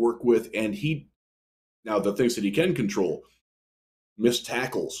lot to work with, and now the things that he can control, missed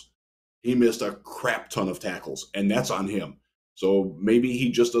tackles. He missed a crap ton of tackles, and that's on him. So maybe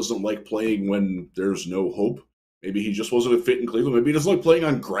he just doesn't like playing when there's no hope. Maybe he just wasn't a fit in Cleveland. Maybe he doesn't like playing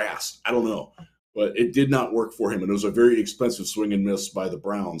on grass. I don't know. But it did not work for him, and it was a very expensive swing and miss by the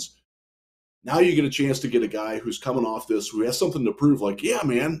Browns. Now you get a chance to get a guy who's coming off this, who has something to prove, like, yeah,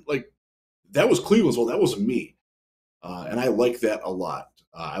 man, like, that was Cleveland's, well, that wasn't me. And I like that a lot.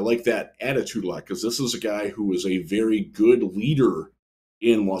 I like that attitude a lot, because this is a guy who is a very good leader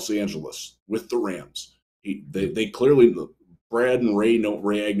in Los Angeles with the Rams. They clearly, Brad and Ray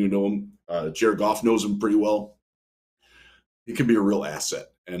Agnew know him. Jared Goff knows him pretty well. He can be a real asset.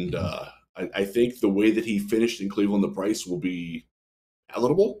 And I think the way that he finished in Cleveland, the price will be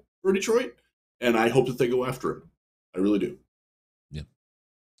palatable for Detroit. And I hope that they go after him. I really do. Yeah.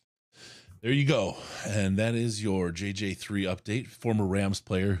 There you go. And that is your JJ3 update. Former Rams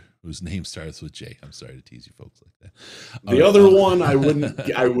player whose name starts with J. I'm sorry to tease you folks like that. The other one, I would not.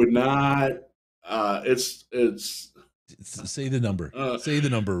 Say the number. Say the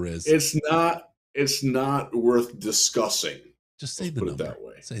number, Riz. It's not worth discussing. Just say the number. Put it that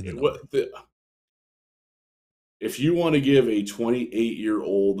way. Say the number. If you want to give a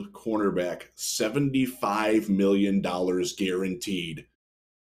 28-year-old cornerback $75 million guaranteed,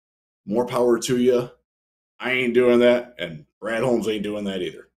 more power to you. I ain't doing that, and Brad Holmes ain't doing that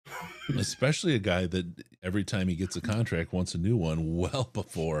either. Especially a guy that every time he gets a contract wants a new one well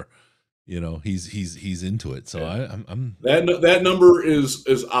before he's into it. So Yeah. I'm That number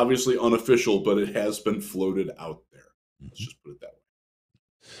is obviously unofficial, but it has been floated out there. Let's just put it that way.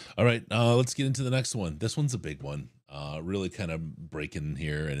 All right, let's get into the next one. This one's a big one. Really kind of breaking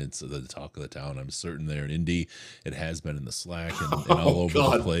here, and it's the talk of the town. I'm certain there in Indy, it has been in the Slack and all over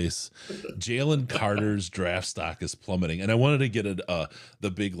the place. Jalen Carter's draft stock is plummeting, and I wanted to get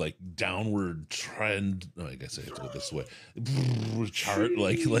the big like downward trend. Oh, I guess I have to go this way. Chart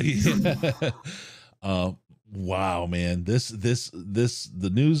like. Wow, man,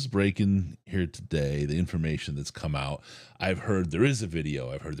 the news breaking here today, the information that's come out. I've heard there is a video.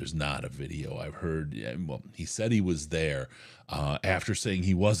 I've heard there's not a video. I've heard, well, he said he was there after saying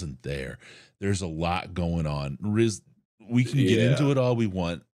he wasn't there. There's a lot going on. We can get into it all we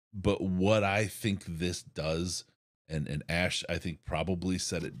want, but what I think this does, and Ash, I think probably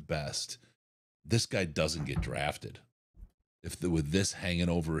said it best, this guy doesn't get drafted. With this hanging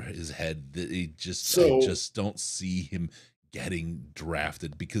over his head, I just don't see him getting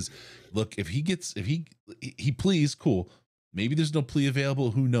drafted. Because look, if he pleads, cool. Maybe there's no plea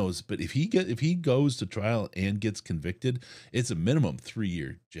available. Who knows? But if he goes to trial and gets convicted, it's a minimum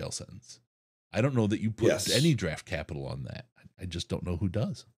 3-year jail sentence. I don't know that you put any draft capital on that. I just don't know who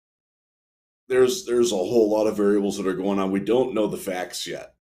does. There's a whole lot of variables that are going on. We don't know the facts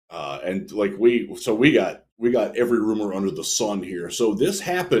yet. And like we got every rumor under the sun here. So this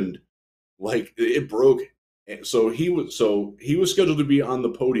happened, like it broke. So he was scheduled to be on the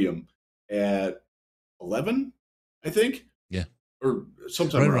podium at 11, I think. Yeah, or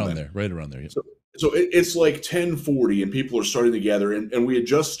sometime right around there. Yeah. So it's like 10:40, and people are starting to gather, and we had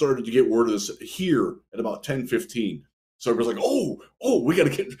just started to get word of this here at about 10:15. So everybody's like, oh, we got to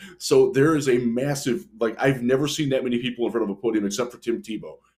get. So there is a massive, like, I've never seen that many people in front of a podium except for Tim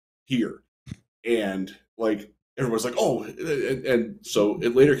Tebow here. And like, everyone's like, oh, and so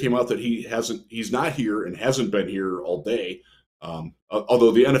it later came out that he's not here and hasn't been here all day.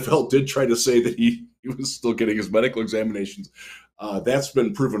 Although the NFL did try to say that he was still getting his medical examinations. That's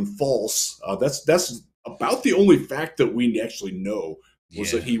been proven false. That's about the only fact that we actually know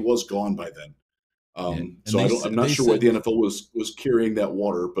was that he was gone by then. So I'm not sure why the NFL was carrying that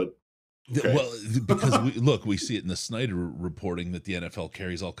water, but okay. Well, because we see it in the Snyder reporting that the NFL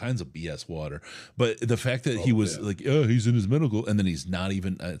carries all kinds of BS water. But the fact that he was like, oh, he's in his medical, and then he's not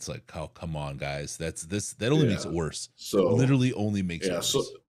even. It's like, oh, come on, guys, that only makes it worse. So literally only makes it worse.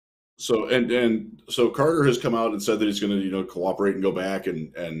 So Carter has come out and said that he's going to cooperate and go back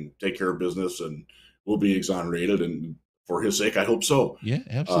and take care of business and will be exonerated, and for his sake, I hope so. Yeah,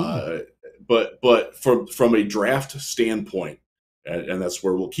 absolutely. But from a draft standpoint, and that's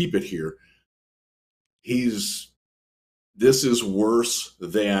where we'll keep it here. This is worse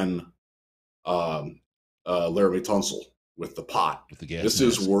than Laramie Tunsil with the pot. With the gas this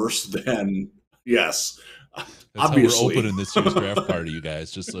mask. Is worse than That's obviously. How we're opening this year's draft party, you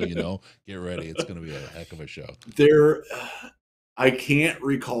guys. Just so you know, get ready. It's going to be a heck of a show. I can't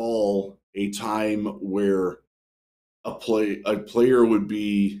recall a time where a player would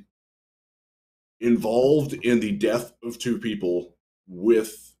be involved in the death of two people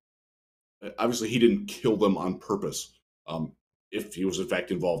with, obviously he didn't kill them on purpose, if he was in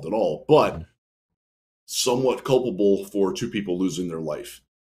fact involved at all, but somewhat culpable for two people losing their life.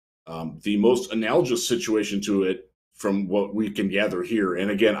 The most analogous situation to it, from what we can gather here,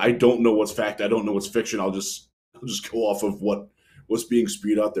 and again, I don't know what's fact, I don't know what's fiction, I'll just go off of what's being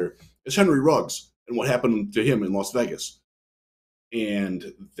spewed out there, is Henry Ruggs and what happened to him in Las Vegas.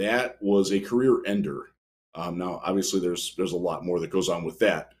 And that was a career ender. Now, obviously, there's a lot more that goes on with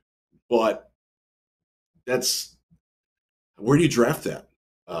that, but that's, where do you draft that?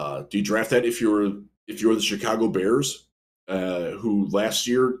 Do you draft that if you're the Chicago Bears, who last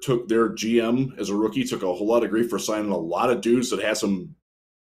year took their GM as a rookie, took a whole lot of grief for signing a lot of dudes that had some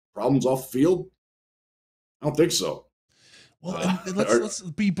problems off the field? I don't think so. Well, and let's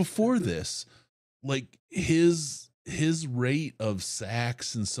be before this, like his rate of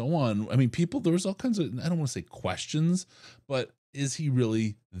sacks and so on. I mean, there was all kinds of, I don't want to say questions, but is he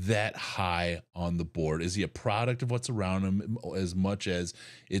really that high on the board? Is he a product of what's around him as much as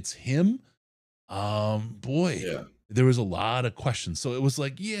it's him? There was a lot of questions. So it was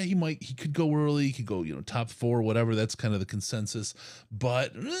like, yeah, he could go early, he could go, top 4, whatever. That's kind of the consensus,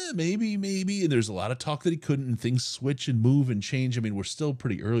 but maybe. And there's a lot of talk that he couldn't, and things switch and move and change. I mean, we're still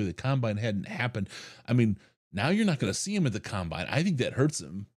pretty early. The combine hadn't happened. I mean, now you're not going to see him at the combine. I think that hurts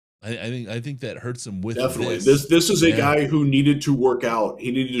him I think that hurts him with Definitely. this. This is a guy who needed to work out.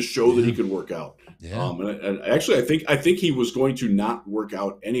 He needed to show that he could work out. Yeah. And actually, I think he was going to not work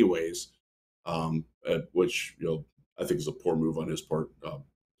out anyways, which I think is a poor move on his part.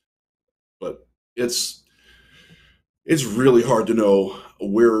 But it's really hard to know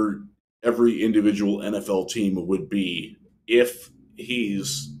where every individual NFL team would be if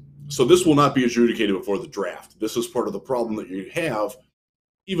he's. So this will not be adjudicated before the draft. This is part of the problem that you have.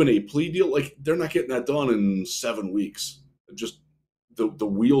 Even a plea deal, like they're not getting that done in 7 weeks. Just the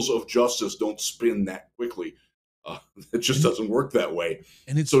wheels of justice don't spin that quickly. It just doesn't work that way.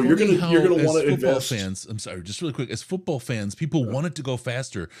 And it's so you're gonna want to invest. Fans, I'm sorry, just really quick. As football fans, people want it to go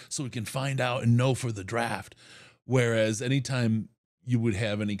faster so we can find out and know for the draft. Whereas anytime you would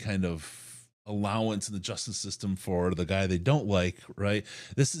have any kind of allowance in the justice system for the guy they don't like, right?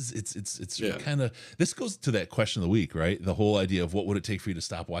 It's kind of, this goes to that question of the week, right? The whole idea of what would it take for you to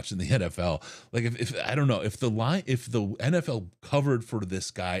stop watching the NFL? Like if I don't know, if the NFL covered for this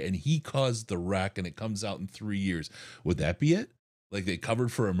guy and he caused the wreck and it comes out in 3 years, would that be it? Like they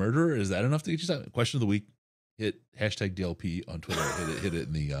covered for a murderer? Is that enough to get you started? Question of the week. Hit hashtag DLP on Twitter. hit it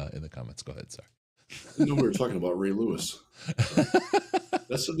in the comments. Go ahead. Sorry. I know we were talking about Ray Lewis. Did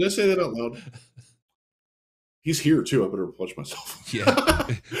I say that out loud? He's here too. I better watch myself. Yeah,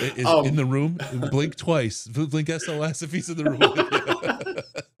 in the room. Blink twice. Blink SOS if he's in the room.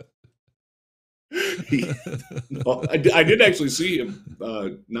 No, I did actually see him.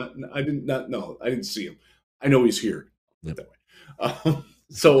 I didn't see him. I know he's here. Yep. That way.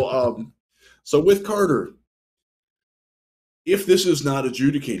 So with Carter, if this is not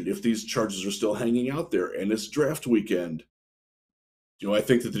adjudicated, if these charges are still hanging out there and it's draft weekend, do I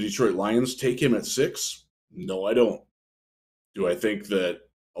think that the Detroit Lions take him at 6? No, I don't. Do I think that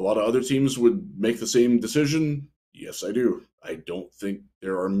a lot of other teams would make the same decision? Yes, I do. I don't think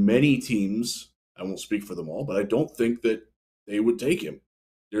there are many teams, I won't speak for them all, but I don't think that they would take him.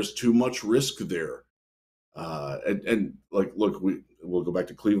 There's too much risk there. And like, look, we'll go back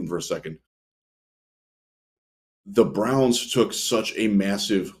to Cleveland for a second. The Browns took such a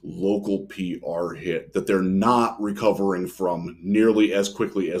massive local PR hit that they're not recovering from nearly as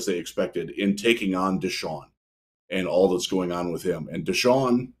quickly as they expected in taking on Deshaun and all that's going on with him. And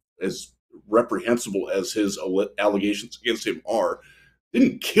Deshaun, as reprehensible as his allegations against him are,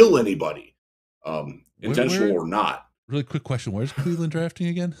 didn't kill anybody, intentional or not. Really quick question. Where's Cleveland drafting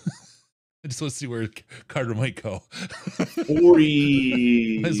again? I just want to see where Carter might go.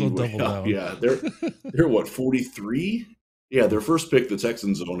 40. Might as well double down. Yeah, they're what, 43? Yeah, their first pick, the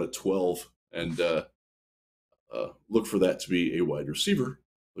Texans own at 12, and look for that to be a wide receiver.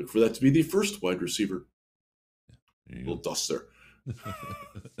 Look for that to be the first wide receiver. A little dust there.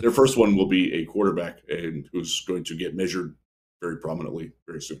 Their first one will be a quarterback, and who's going to get measured very prominently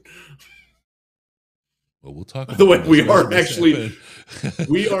very soon. Well, we'll talk. By the way, we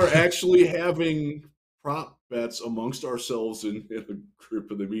are actually having prop bets amongst ourselves in a group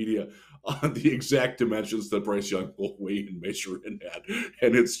of the media on the exact dimensions that Bryce Young will weigh and measure in at,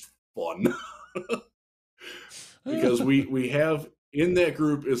 and it's fun because we have in that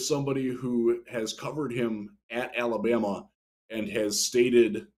group is somebody who has covered him at Alabama and has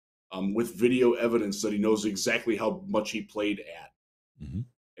stated with video evidence that he knows exactly how much he played at. Mm-hmm.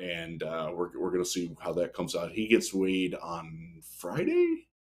 And we're going to see how that comes out. He gets weighed on Friday.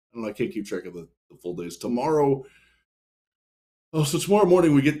 I don't know. I can't keep track of the full days. Tomorrow. Oh, so tomorrow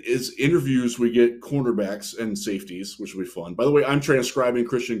morning we get his interviews. We get cornerbacks and safeties, which will be fun. By the way, I'm transcribing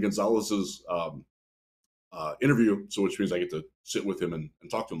Christian Gonzalez's interview, so which means I get to sit with him and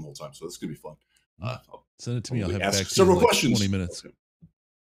talk to him the whole time. So that's going to be fun. Send it to me. I'll have ask several questions. 20 minutes. Okay.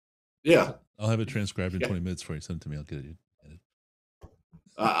 Yeah. I'll have it transcribed in 20 minutes for you. Send it to me. I'll get it.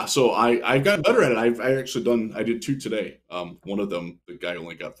 So I've gotten better at it. I did 2 today. One of them, the guy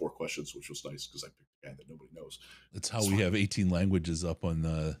only got 4 questions, which was nice because I picked a guy that nobody knows. That's how we have 18 languages up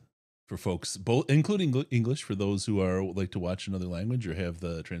on for folks, both including English for those who are like to watch another language or have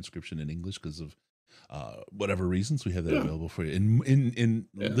the transcription in English because of whatever reasons. We have that available for you. In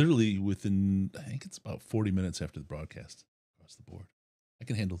literally within, I think it's about 40 minutes after the broadcast across the board. I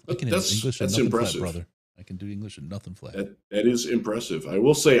can handle English. That's impressive, flat, brother. I can do English and nothing flat. That is impressive. I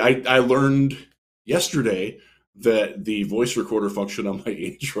will say I learned yesterday that the voice recorder function on my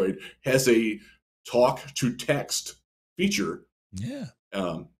Android has a talk to text feature. Yeah.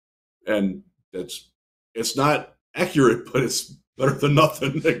 And it's not accurate, but it's better than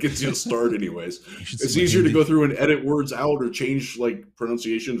nothing. That gets you a start anyways. It's easier to go through and edit words out or change like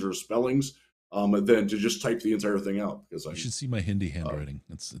pronunciations or spellings than to just type the entire thing out. Because you should see my Hindi handwriting.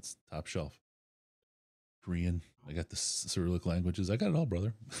 It's top shelf. Korean. I got the Cyrillic languages. I got it all,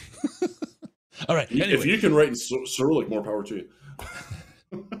 brother. All right. Anyway. If you can write in Cyrillic, more power to you.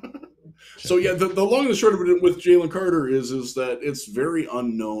 So yeah, the long and the short of it with Jalen Carter is that it's very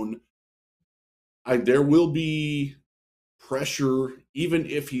unknown. There will be pressure, even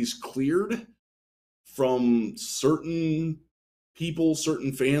if he's cleared, from certain people,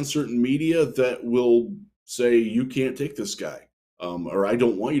 certain fans, certain media that will say, you can't take this guy, or I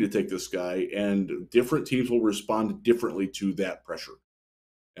don't want you to take this guy, and different teams will respond differently to that pressure.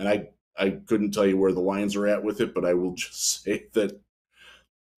 And I couldn't tell you where the Lions are at with it, but I will just say that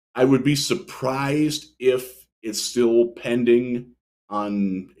I would be surprised if it's still pending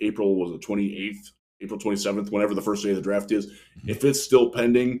on April 28th, April 27th, whenever the first day of the draft is. Mm-hmm. If it's still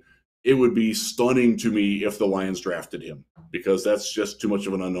pending, it would be stunning to me if the Lions drafted him, because that's just too much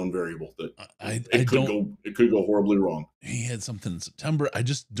of an unknown variable. That it could go horribly wrong. He had something in September. I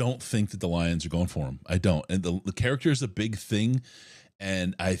just don't think that the Lions are going for him. I don't. And the character is a big thing.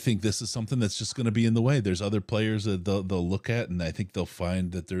 And I think this is something that's just going to be in the way. There's other players that they'll look at, and I think they'll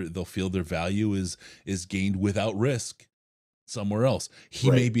find that they'll feel their value is gained without risk somewhere else.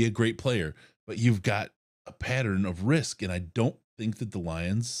 He may be a great player, but you've got a pattern of risk, and I don't think that the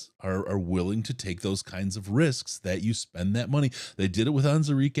Lions are willing to take those kinds of risks that you spend that money. They did it with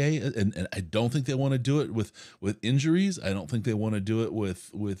Anzarike, and I don't think they want to do it with injuries. I don't think they want to do it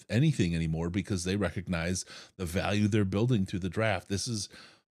with anything anymore, because they recognize the value they're building through the draft. There's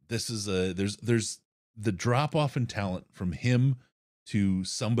the drop off in talent from him to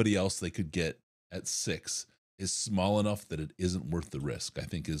somebody else they could get at 6 is small enough that it isn't worth the risk, I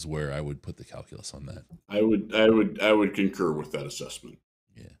think, is where I would put the calculus on that. I would concur with that assessment.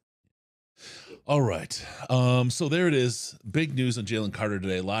 Yeah. All right. So there it is. Big news on Jalen Carter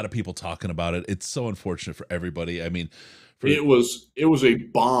today. A lot of people talking about it. It's so unfortunate for everybody. I mean, it was a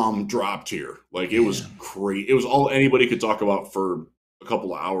bomb dropped here. Like, it was great. It was all anybody could talk about for a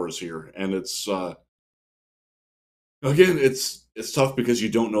couple of hours here. And it's again, it's tough because you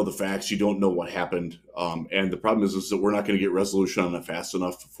don't know the facts. You don't know what happened. And the problem is that we're not going to get resolution on it fast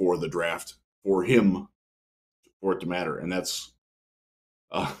enough for the draft for him, for it to matter. And that's,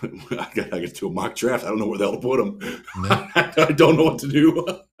 I got to do a mock draft. I don't know where the hell to put him. No. I don't know what to do.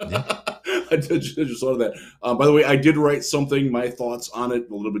 Yeah. I just thought of that. By the way, I did write something, my thoughts on it,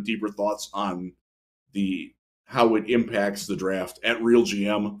 a little bit deeper thoughts on how it impacts the draft at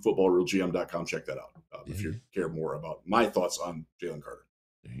RealGM, footballrealgm.com. Check that out if you care more about my thoughts on Jalen Carter.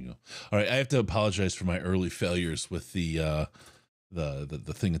 There you go. All right, I have to apologize for my early failures with the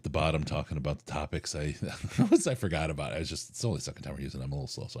thing at the bottom talking about the topics. I forgot about it. It's the only second time we're using it. I'm a little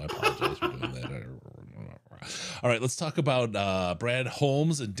slow, so I apologize for doing that. All right, let's talk about Brad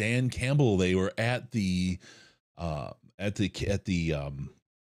Holmes and Dan Campbell. They were at the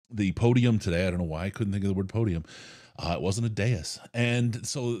podium today. I don't know why I couldn't think of the word podium. It wasn't a dais. And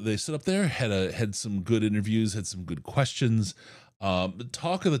so they stood up there, had some good interviews, had some good questions. The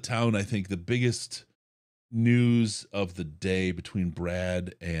talk of the town, I think the biggest news of the day between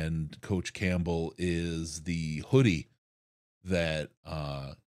Brad and Coach Campbell is the hoodie that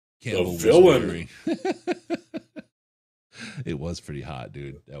Campbell was wearing. It was pretty hot,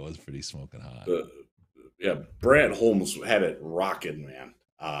 dude. That was pretty smoking hot. Brad Holmes had it rocking, man.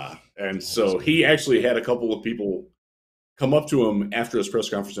 And so he actually had a couple of people come up to him after his press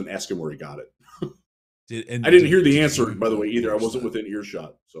conference and ask him where he got it. I didn't hear the answer, by the way, either. I wasn't within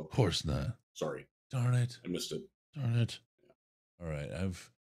earshot. So of course not. Sorry. Darn it. I missed it. Darn it. All right.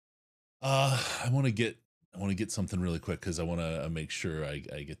 I want to get something really quick because I want to make sure I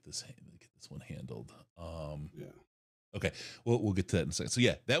get this one handled. Okay, we'll get to that in a second. So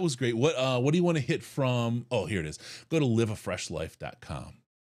yeah, that was great. What do you want to hit from? Oh, here it is. Go to liveafreshlife.com.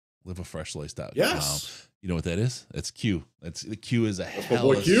 Liveafreshlife.com. Yes. You know what that is? That's Q. The Q is a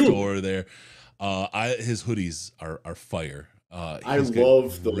hell of a store there. His hoodies are fire. I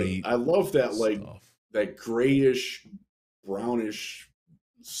love that stuff. That grayish, brownish,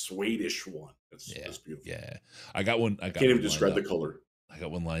 suede-ish one. That's beautiful. Yeah, I got one. I can't even describe the color. I got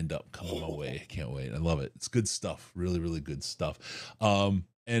one lined up coming my way. I can't wait. I love it. It's good stuff. Really, really good stuff.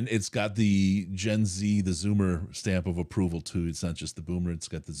 And it's got the Gen Z, the Zoomer stamp of approval too. It's not just the Boomer. It's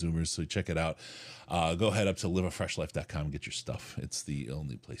got the Zoomers. So check it out. Go head up to liveafreshlife.com and get your stuff. It's the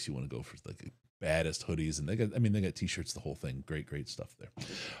only place you want to go for like the baddest hoodies. And they got t-shirts, the whole thing. Great stuff there.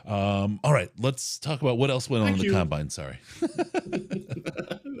 All right, let's talk about what else went on in the combine. Sorry.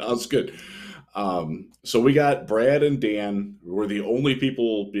 That's good. So we got Brad and Dan, who were the only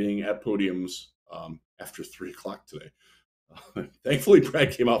people being at podiums after 3:00 today. Thankfully,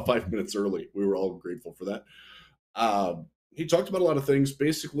 Brad came out 5 minutes early. We were all grateful for that. He talked about a lot of things,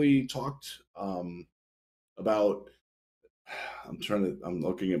 basically talked about, I'm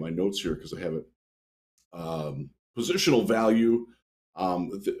looking at my notes here because I have it. Positional value.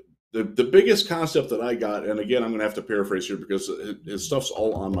 The biggest concept that I got, and again, I'm going to have to paraphrase here because his stuff's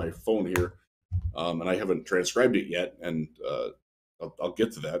all on my phone here, and I haven't transcribed it yet, and I'll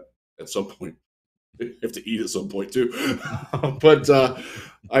get to that at some point. I have to eat at some point too, but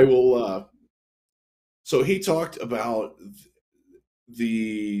I will. So he talked about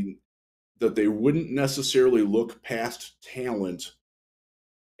that they wouldn't necessarily look past talent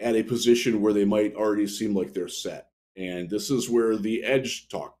at a position where they might already seem like they're set. And this is where the edge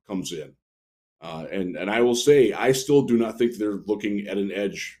talk comes in. And I will say, I still do not think they're looking at an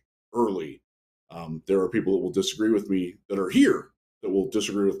edge early. There are people that will disagree with me that are here that will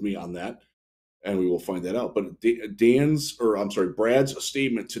disagree with me on that, and we will find that out. But Brad's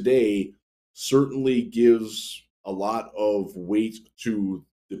statement today certainly gives a lot of weight to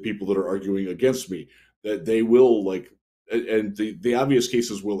the people that are arguing against me, that they will like, and the obvious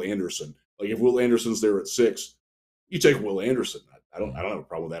case is Will Anderson. Like if Will Anderson's there at 6, you take Will Anderson. I don't have a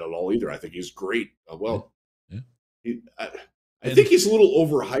problem with that at all either. I think he's great. I think he's a little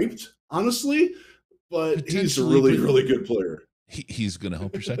overhyped, honestly, but he's a really, really good player. He's going to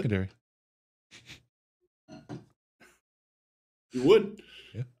help your secondary. He would.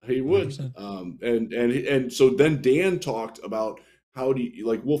 Yeah, he would. And so then Dan talked about how do you,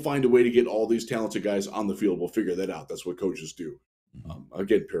 like, we'll find a way to get all these talented guys on the field. We'll figure that out. That's what coaches do.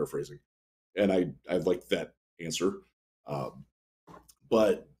 Again, paraphrasing. And I liked that answer.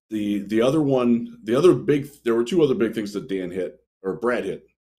 But there were 2 other big things that Brad hit.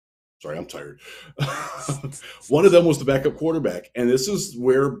 Sorry, I'm tired. One of them was the backup quarterback. And this is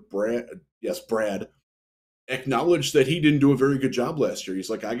where Brad acknowledged that he didn't do a very good job last year. He's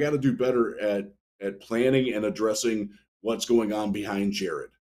like, I got to do better at planning and addressing what's going on behind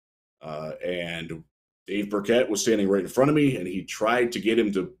Jared. And Dave Burkett was standing right in front of me, and he tried to get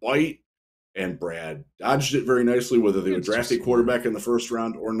him to bite, and Brad dodged it very nicely, whether they would draft a quarterback in the first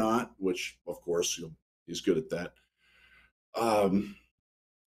round or not, which, of course, he's good at that. I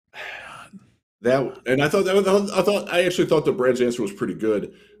actually thought that Brad's answer was pretty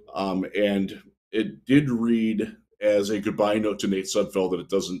good, and it did read as a goodbye note to Nate Sudfeld that it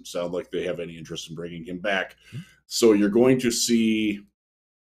doesn't sound like they have any interest in bringing him back. So you're going to see.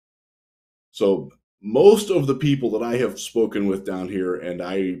 So most of the people that I have spoken with down here, and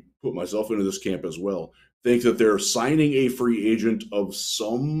I put myself into this camp as well, think that they're signing a free agent of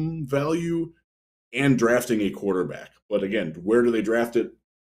some value and drafting a quarterback. But again, where do they draft it?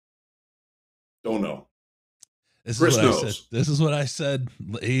 Don't know. Chris knows. This is what I said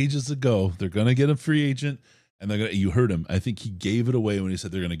ages ago. They're going to get a free agent, and you heard him. I think he gave it away when he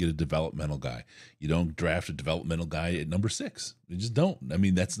said they're going to get a developmental guy. You don't draft a developmental guy at number 6. You just don't. I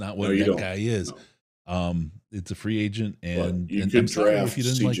mean, that's not what that guy is. No. It's a free agent, and you could draft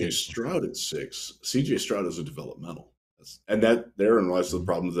CJ Stroud at 6. CJ Stroud is a developmental, and therein lies the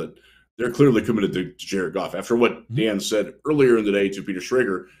problem that they're clearly committed to Jared Goff. After what Dan said earlier in the day to Peter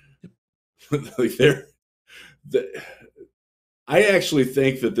Schrager, I actually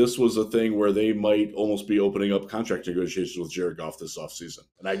think that this was a thing where they might almost be opening up contract negotiations with Jared Goff this offseason.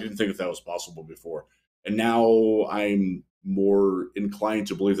 And I didn't think that was possible before. And now I'm more inclined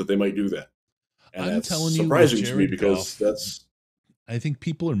to believe that they might do that. And I'm telling you, surprising to me because I think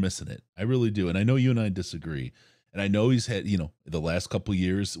people are missing it. I really do. And I know you and I disagree. And I know he's had, the last couple of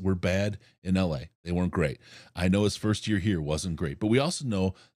years were bad in LA. They weren't great. I know his first year here wasn't great. But we also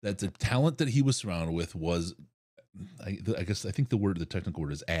know that the talent that he was surrounded with was, I think the technical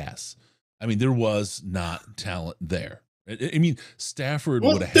word is ass. I mean, there was not talent there. I mean, Stafford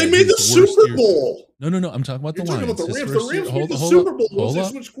would have had. They made the Super Bowl. No. I'm talking about the Lions. About the Rams. The Rams made the Super Bowl. They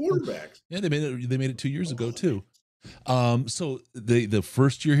switched quarterbacks. Yeah, they made it 2 years ago too. So the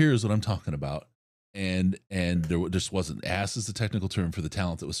first year here is what I'm talking about. And there just wasn't. Ass is the technical term for the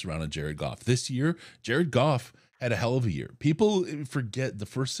talent that was surrounding Jared Goff. This year, Jared Goff had a hell of a year. People forget the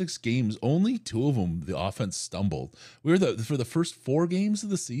first 6 games, only 2 of them, the offense stumbled. For the first 4 games of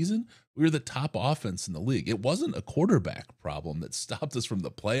the season, we were the top offense in the league. It wasn't a quarterback problem that stopped us from the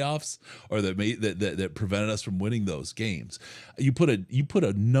playoffs or that prevented us from winning those games. You put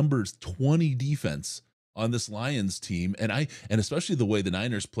a numbers 20 defense on this Lions team, and especially the way the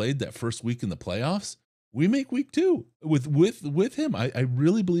Niners played that first week in the playoffs, we make week 2 with him. I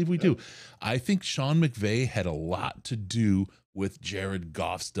really believe we do. I think Sean McVay had a lot to do with Jared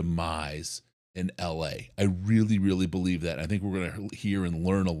Goff's demise in LA. I really, really believe that. I think we're going to hear and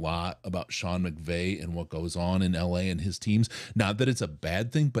learn a lot about Sean McVay and what goes on in LA and his teams. Not that it's a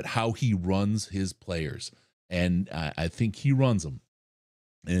bad thing, but how he runs his players. And I think he runs them.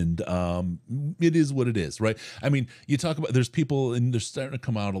 And it is what it is, right? I mean, you talk about there's people and they're starting to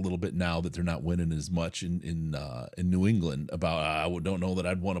come out a little bit now that they're not winning as much in New England about don't know that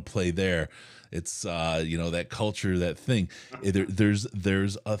I'd want to play there. It's that culture, that thing. There's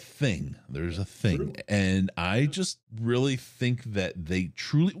a thing. There's a thing. True. And I Yeah. just really think that they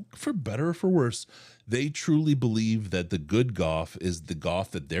truly, for better or for worse, they truly believe that the good golf is the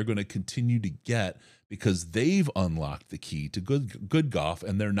golf that they're going to continue to get because they've unlocked the key to good golf,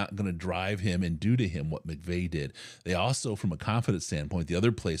 and they're not going to drive him and do to him what McVay did. They also, from a confidence standpoint, the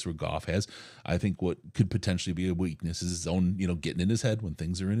other place where golf has, I think, what could potentially be a weakness is his own, getting in his head when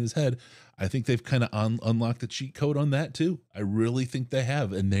things are in his head. I think they've kind of unlocked the cheat code on that too. I really think they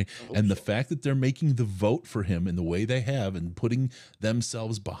have, and the so. fact that they're making the vote for him in the way they have and putting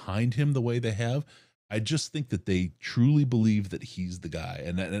themselves behind him the way they have. I just think that they truly believe that he's the guy,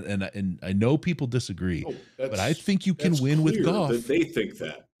 and I know people disagree, but I think you can win with golf. That they think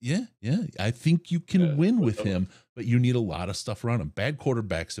that. Yeah, I think you can win with him, but you need a lot of stuff around him. Bad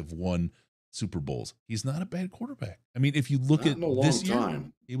quarterbacks have won Super Bowls. He's not a bad quarterback. I mean, if you look at this year,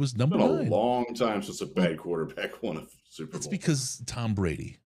 he was number 9. A long time since a bad quarterback won a Super Bowl. It's because Tom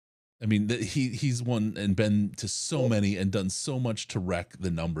Brady. I mean, he's won and been to so many and done so much to wreck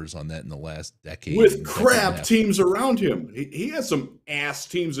the numbers on that in the last decade. With crap teams around him. He has some ass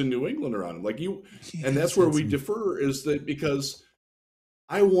teams in New England around him. And that's where we differ, is that because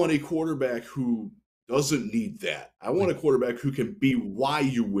I want a quarterback who doesn't need that. I want a quarterback who can be why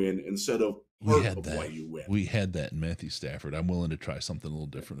you win instead of part of why you win. We had that in Matthew Stafford. I'm willing to try something a little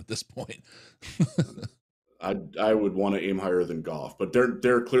different at this point. I would want to aim higher than Goff, but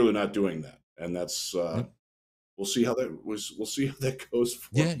they're clearly not doing that, and that's we'll see how that goes.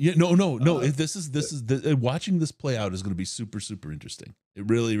 No. This is watching this play out is going to be super, super interesting. It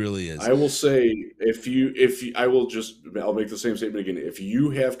really, really is. I will say I'll make the same statement again. If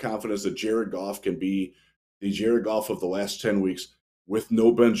you have confidence that Jared Goff can be the Jared Goff of the last 10 weeks with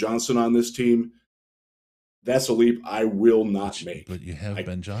no Ben Johnson on this team, that's a leap I will not make. But you have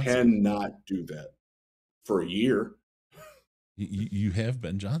Ben Johnson. Cannot do that. For a year. You have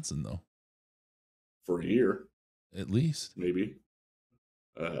Ben Johnson, though. For a year. At least. Maybe.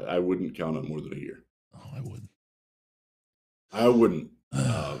 I wouldn't count on more than a year. Oh, I wouldn't. I wouldn't.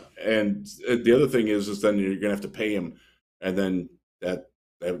 And the other thing is then you're going to have to pay him. And then that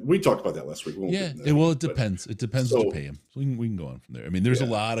we talked about that last week. It depends. It depends what you pay him. So we can go on from there. I mean, there's a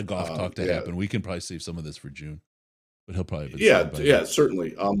lot of golf talk to happen. We can probably save some of this for June. But he'll probably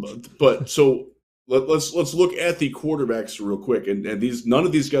certainly. But so let's look at the quarterbacks real quick, and none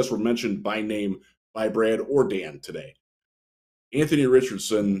of these guys were mentioned by name by Brad or Dan today. Anthony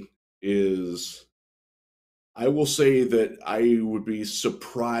Richardson is, I will say that I would be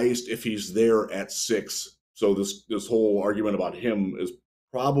surprised if he's there at 6. So this whole argument about him is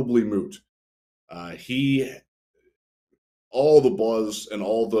probably moot. All the buzz and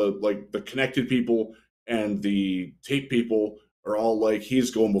all the connected people and the tape people are all like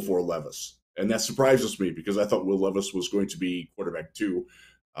he's going before Levis. And that surprises me because I thought Will Levis was going to be quarterback 2.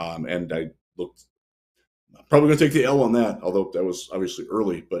 And I'm probably going to take the L on that, although that was obviously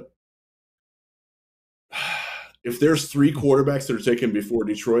early. But if there's 3 quarterbacks that are taken before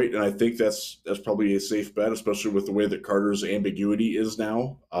Detroit, and I think that's probably a safe bet, especially with the way that Carter's ambiguity is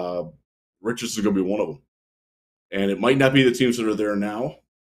now, Richardson's going to be one of them. And it might not be the teams that are there now,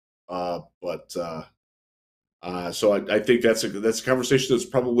 so I think that's a conversation that's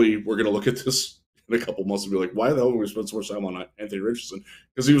probably we're going to look at this in a couple months and be like, why the hell did we spend so much time on Anthony Richardson?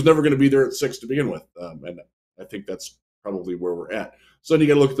 Because he was never going to be there at 6 to begin with. And I think that's probably where we're at. So then you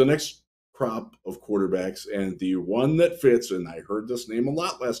got to look at the next crop of quarterbacks, and the one that fits, and I heard this name a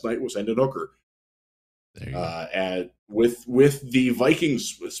lot last night, was Hendon Hooker. With the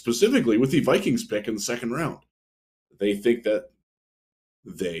Vikings, specifically with the Vikings pick in the second round. They think that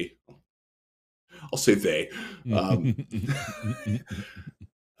I'll say they, not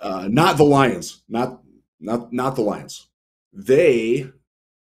the Lions, not the Lions. They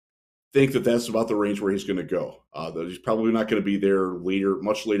think that that's about the range where he's going to go. That he's probably not going to be there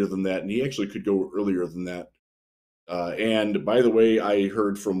much later than that, and he actually could go earlier than that. And by the way, I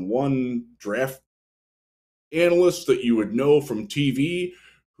heard from one draft analyst that you would know from TV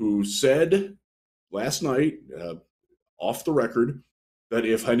who said last night, off the record, that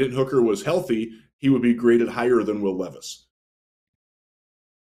if Hendon Hooker was healthy, he would be graded higher than Will Levis.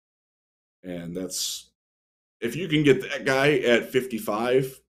 And that's, if you can get that guy at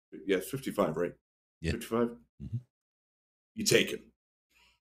 55, 55, right? Yeah. 55? Mm-hmm. You take him.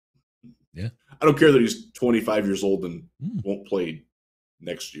 Yeah. I don't care that he's 25 years old and won't play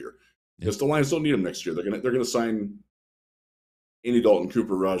next year. Because the Lions don't need him next year. They're gonna sign Andy Dalton,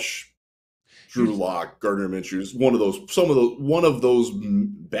 Cooper Rush, Drew Lock, Gardner Minshew, one of those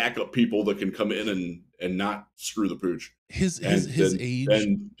backup people that can come in and not screw the pooch. His age,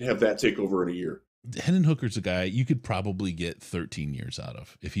 and have that take over in a year. Hendon Hooker's a guy you could probably get 13 years out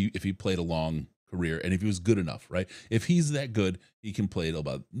of if he played a long career and if he was good enough, right? If he's that good, he can play till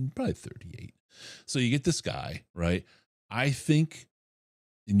about probably 38. So you get this guy, right? I think,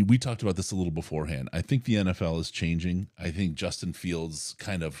 and we talked about this a little beforehand, I think the NFL is changing. I think Justin Fields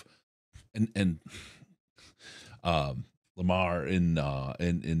kind of and Lamar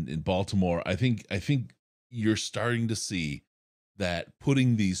in Baltimore, I think you're starting to see that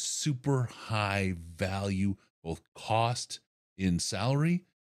putting these super high value, both cost in salary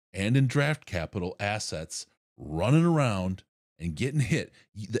and in draft capital assets, running around and getting hit.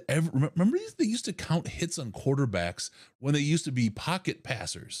 Remember they used to count hits on quarterbacks when they used to be pocket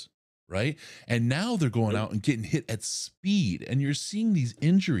passers, right? And now they're going out and getting hit at speed, and you're seeing these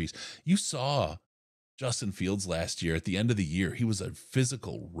injuries. You saw Justin Fields last year at the end of the year. He was a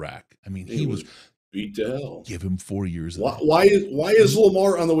physical wreck. I mean, he was beat to hell. Give him 4 years. Why is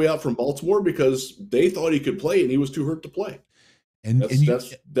Lamar on the way out from Baltimore? Because they thought he could play and he was too hurt to play. And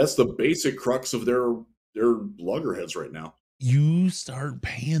that's the basic crux of their luggerheads right now. You start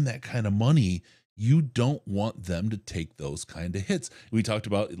paying that kind of money, you don't want them to take those kind of hits. We talked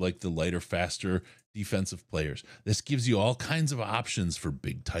about like the lighter, faster defensive players. This gives you all kinds of options for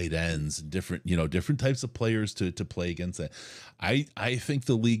big tight ends and different types of players to play against that. I think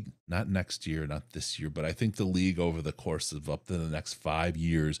the league, not next year, not this year, but I think the league over the course of up to the next 5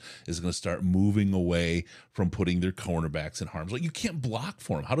 years is going to start moving away from putting their cornerbacks in harm's way. You can't block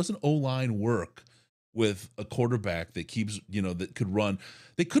for them. How does an O-line work with a quarterback that keeps, that could run?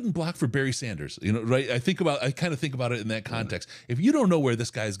 They couldn't block for Barry Sanders, right? I kind of think about it in that context. If you don't know where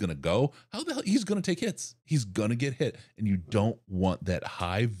this guy is going to go, how the hell he's going to take hits? He's going to get hit, and you don't want that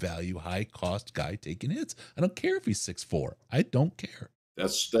high value, high cost guy taking hits. I don't care if he's 6'4". I don't care.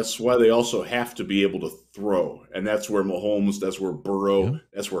 That's why they also have to be able to throw, and that's where Mahomes, that's where Burrow,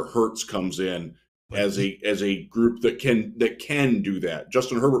 that's where Hurts comes in as a group that can do that.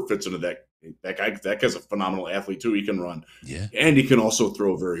 Justin Herbert fits into that. That guy's a phenomenal athlete too. He can run, and he can also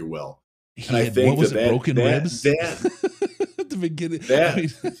throw very well. And I think broken ribs at the beginning.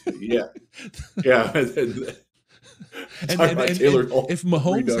 And if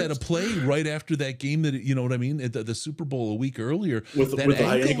Mahomes had a play right after that game, that you know what I mean, at the Super Bowl a week earlier, with the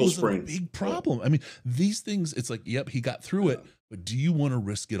high ankle sprain, a big problem. Yeah. I mean, these things. It's like, yep, he got through it. But do you want to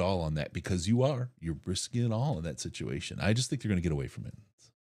risk it all on that? Because you're risking it all in that situation. I just think they're going to get away from it.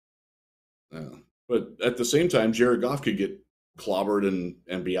 But at the same time, Jared Goff could get clobbered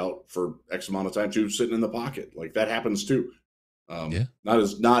and be out for X amount of time too, sitting in the pocket. Like that happens too.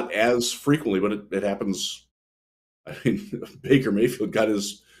 Not as frequently, but it happens. I mean, Baker Mayfield got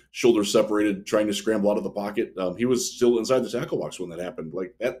his shoulder separated trying to scramble out of the pocket. He was still inside the tackle box when that happened.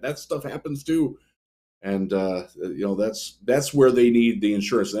 Like that stuff happens too. And that's where they need the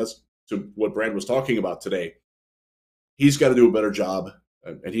insurance. And that's to what Brad was talking about today. He's got to do a better job,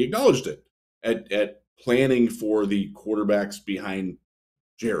 and he acknowledged it. At planning for the quarterbacks behind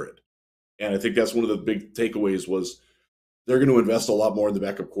Jared. And I think that's one of the big takeaways was they're going to invest a lot more in the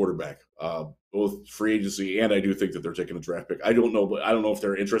backup quarterback, both free agency, and I do think that they're taking a draft pick. I don't know, but I don't know if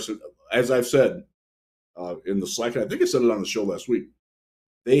they're interested. As I've said in the Slack, I think I said it on the show last week,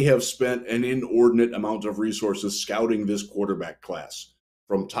 they have spent an inordinate amount of resources scouting this quarterback class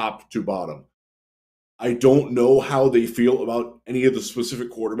from top to bottom. I don't know how they feel about any of the specific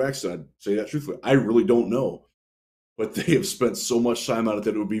quarterbacks. And I'd say that truthfully. I really don't know. But they have spent so much time on it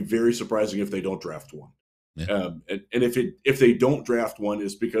that it would be very surprising if they don't draft one. Yeah. And if they don't draft one,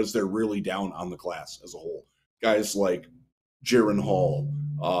 it's because they're really down on the class as a whole. Guys like Jaron Hall,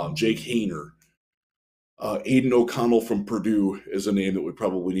 Jake Hayner, Aiden O'Connell from Purdue is a name that we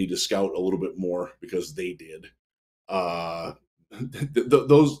probably need to scout a little bit more because they did.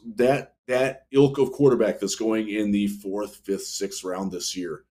 That ilk of quarterback that's going in the 4th, 5th, 6th round this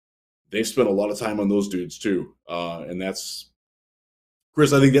year, they've spent a lot of time on those dudes too. And that's,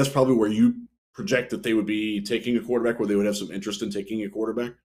 Chris, I think that's probably where you project that they would be taking a quarterback, where they would have some interest in taking a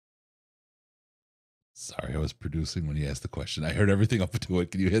quarterback. Sorry, I was producing when you asked the question. I heard everything up to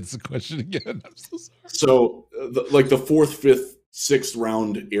it. Can you answer the question again? I'm so sorry. So the 4th, 5th, 6th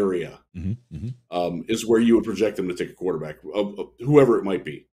round area is where you would project them to take a quarterback, whoever it might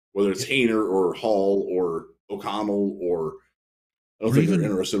be, whether it's Hayner or Hall or O'Connell, or I don't think they're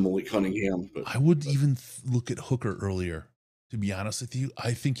interested in Malik Cunningham. But I would even look at Hooker earlier. To be honest with you,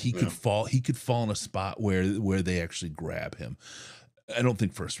 I think he could fall. He could fall in a spot where they actually grab him. I don't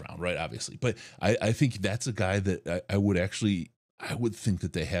think first round, right? Obviously, but I think that's a guy that I would actually. I would think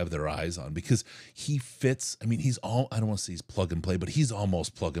that they have their eyes on, because he fits. I mean, I don't want to say he's plug and play, but he's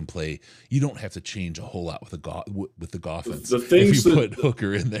almost plug and play. You don't have to change a whole lot with the Goffins. The things if you put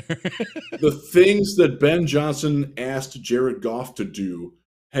Hooker in there. The things that Ben Johnson asked Jared Goff to do,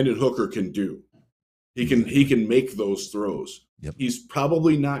 Hendon Hooker can do. He can make those throws. Yep. He's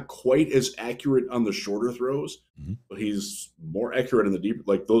probably not quite as accurate on the shorter throws, but he's more accurate in the deep,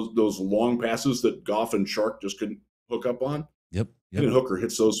 like those long passes that Goff and Shark just couldn't hook up on. Yep. Hendon Hooker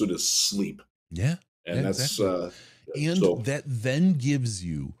hits those with his sleep. Yeah. And that's exactly. That then gives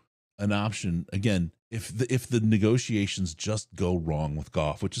you an option again if the negotiations just go wrong with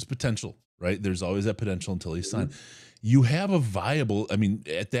Goff, which is potential, right? There's always that potential until he's signed. You have a viable. I mean,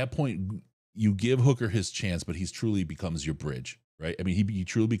 at that point, you give Hooker his chance, but he's truly becomes your bridge, right? I mean, he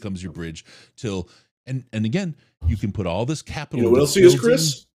truly becomes your bridge till and again, you can put all this capital. You know what else he is,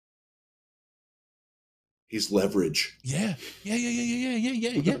 Chris? He's leverage. Yeah.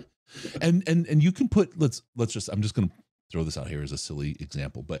 And you can put let's just I'm just going to throw this out here as a silly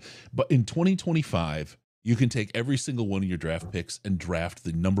example, but in 2025 you can take every single one of your draft picks and draft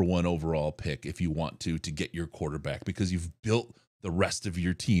the number 1 overall pick if you want to get your quarterback, because you've built the rest of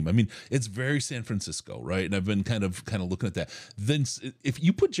your team. I mean, it's very San Francisco, right? And I've been kind of looking at that. Then if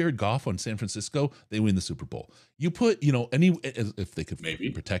you put Jared Goff on San Francisco, they win the Super Bowl. You put, if they could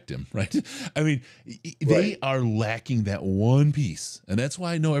maybe protect him, right? I mean, they are lacking that one piece. And that's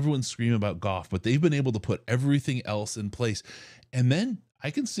why I know everyone's screaming about Goff, but they've been able to put everything else in place. And then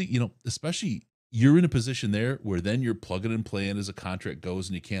I can see, especially you're in a position there where then you're plugging and playing as a contract goes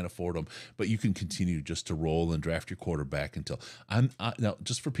and you can't afford them, but you can continue just to roll and draft your quarterback until now,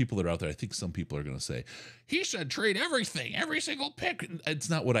 just for people that are out there, I think some people are going to say, he said trade everything, every single pick. It's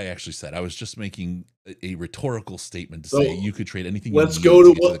not what I actually said. I was just making a rhetorical statement to say you could trade anything. Let's go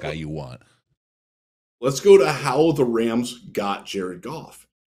to the guy you want. Let's go to how the Rams got Jared Goff.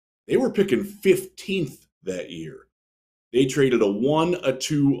 They were picking 15th that year. They traded a 1, a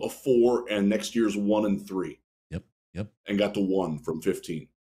 2, a 4, and next year's 1 and 3. Yep. And got to 1 from 15.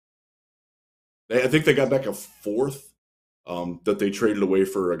 I think they got back a 4th that they traded away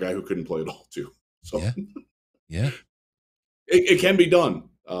for a guy who couldn't play at all, too. So yeah. It can be done.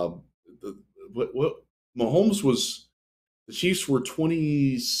 What Mahomes was, the Chiefs were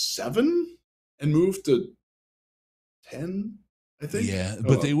 27 and moved to 10. I think. Yeah,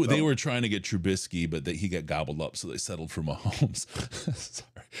 but they were trying to get Trubisky, but he got gobbled up, so they settled for Mahomes.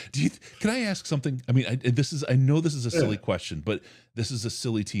 Sorry. Can I ask something? I mean, I know this is a silly question, but this is a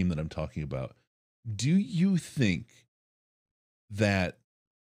silly team that I'm talking about. Do you think that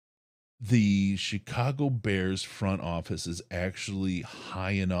the Chicago Bears front office is actually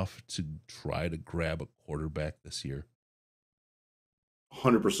high enough to try to grab a quarterback this year?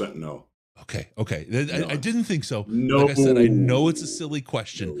 100% no. Okay. I didn't think so. No. Like I said, I know it's a silly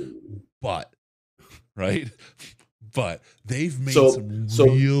question, but they've made some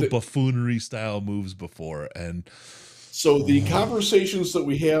real buffoonery style moves before. And so the conversations that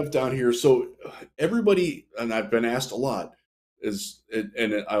we have down here, so everybody, and I've been asked a lot,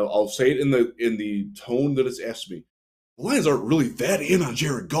 and I'll say it in the tone that it's asked me, the Lions aren't really that in on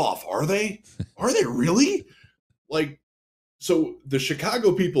Jared Goff, are they? Are they really? So the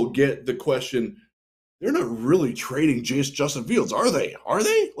Chicago people get the question, they're not really trading Justin Fields, are they? Are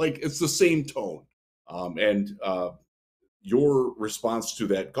they? It's the same tone. And your response to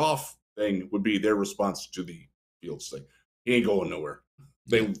that Goff thing would be their response to the Fields thing. He ain't going nowhere.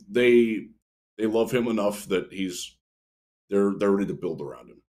 They love him enough that they're ready to build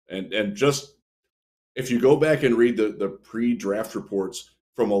around him. And just if you go back and read the pre-draft reports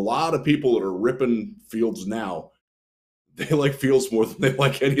from a lot of people that are ripping Fields now, they like Fields more than they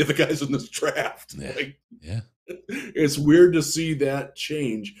like any of the guys in this draft. Yeah. It's weird to see that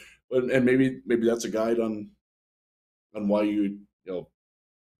change, and maybe that's a guide on why you know.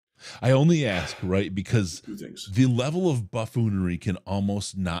 I only ask, right, because things. The level of buffoonery can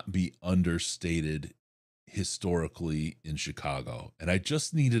almost not be understated historically in Chicago, and I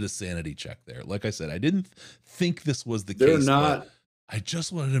just needed a sanity check there. Like I said, I didn't think this was the case. They're not. I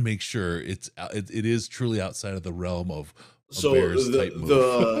just wanted to make sure it is truly outside of the realm of a Bears type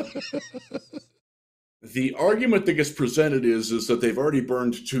move. The argument that gets presented is that they've already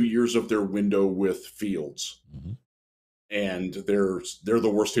burned 2 years of their window with Fields, and they're the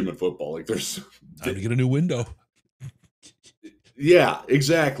worst team in football. There's time to get a new window. Yeah,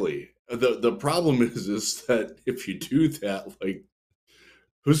 exactly. The problem is that if you do that,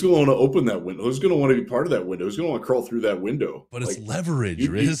 who's going to want to open that window? Who's going to want to be part of that window? Who's going to want to crawl through that window? But it's leverage,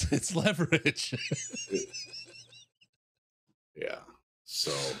 Riz. It's leverage. Yeah.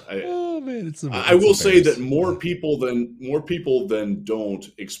 So Oh man, it's I will say that embarrassing. more people than don't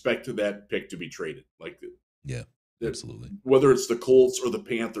expect that pick to be traded. Like Yeah, absolutely. whether it's the Colts or the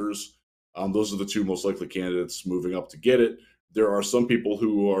Panthers, those are the two most likely candidates moving up to get it. There are some people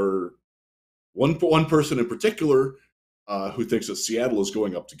who are one person in particular who thinks that Seattle is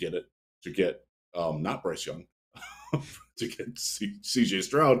going up to get it to get not Bryce Young to get CJ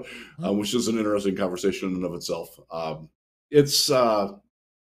Stroud, which is an interesting conversation in and of itself. It's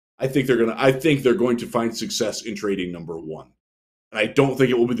I think they're going to find success in trading number one. And I don't think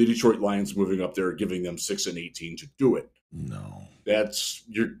it will be the Detroit Lions moving up there, giving them 6 and 18 to do it. No,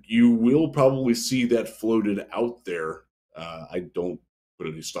 you will probably see that floated out there. I don't put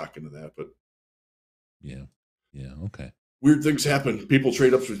any stock into that, but yeah, okay. Weird things happen. People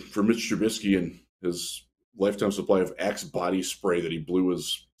trade up for Mitch Trubisky and his lifetime supply of Axe body spray that he blew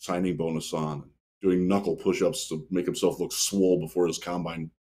his signing bonus on, doing knuckle push-ups to make himself look swole before his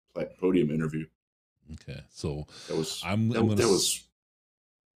combine podium interview. Okay, so I'm going to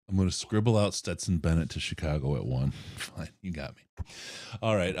scribble out Stetson Bennett to Chicago at 1. Fine, you got me.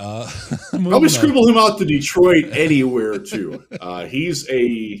 All right. Probably scribble him out to Detroit anywhere too.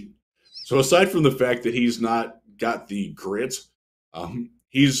 So aside from the fact that he's not got the grit,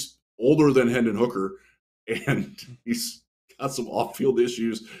 he's older than Hendon Hooker, and he's got some off-field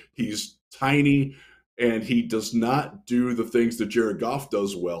issues. He's tiny, and he does not do the things that Jared Goff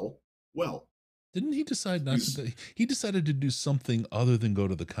does well. Didn't he decide not to? He decided to do something other than go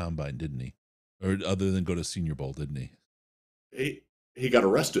to the combine, didn't he? Or other than go to Senior Bowl, didn't he? He got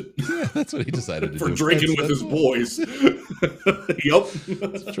arrested. Yeah, that's what he decided to for do. Drinking with his boys. Yep.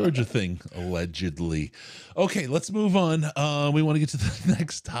 It's a Georgia thing, allegedly. Okay, let's move on. We want to get to the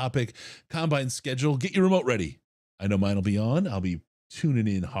next topic. Combine schedule. Get your remote ready. I know mine will be on. I'll be tuning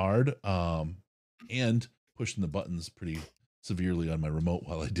in hard and pushing the buttons pretty severely on my remote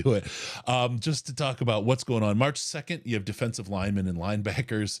while I do it. Just to talk about what's going on. March 2nd, you have defensive linemen and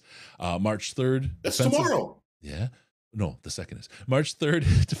linebackers. March 3rd. That's tomorrow. Yeah. No, the 2nd is March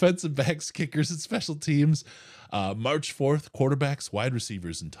 3rd, defensive backs, kickers, and special teams. March 4th, quarterbacks, wide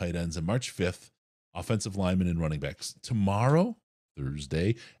receivers, and tight ends. And March 5th, offensive linemen and running backs. Tomorrow,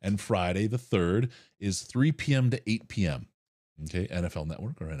 Thursday, and Friday, the 3rd, is 3 p.m. to 8 p.m. Okay, NFL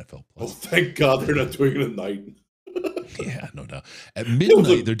Network or NFL Plus. Oh, thank God they're not doing it at night. Yeah, no doubt. At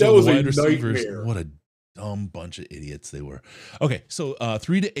midnight, they're doing wide receivers. Nightmare. What a dumb bunch of idiots they were. Okay, so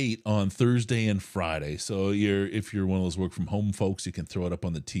 3 to 8 on Thursday and Friday. So if you're one of those work from home folks, you can throw it up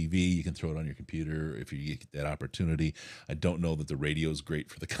on the TV. You can throw it on your computer if you get that opportunity. I don't know that the radio is great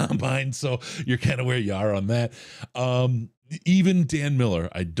for the combine, so you're kind of where you are on that. Even Dan Miller,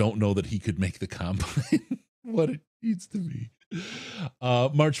 I don't know that he could make the combine what it needs to be.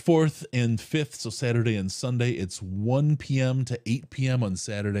 March 4th and 5th, so Saturday and Sunday, it's 1 p.m. to 8 p.m. on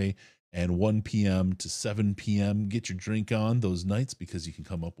Saturday and 1 p.m. to 7 p.m. Get your drink on those nights because you can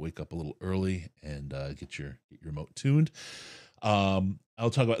wake up a little early and get your remote tuned. I'll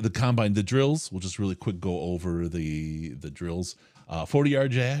talk about the combine, the drills. We'll just really quick go over the drills.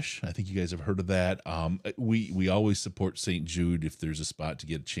 40-yard dash. I think you guys have heard of that. We always support St. Jude. If there's a spot to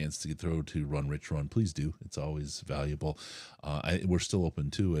get a chance to throw to Run Rich Run, please do. It's always valuable. We're still open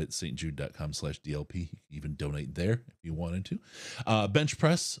too at stjude.com/DLP. You can even donate there if you wanted to. Bench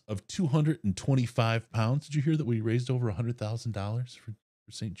press of 225 pounds. Did you hear that we raised over $100,000 for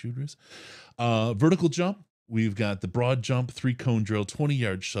St. Jude? Vertical jump. We've got the broad jump, 3-cone drill,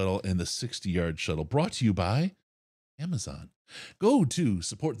 20-yard shuttle, and the 60-yard shuttle, brought to you by Amazon. Go to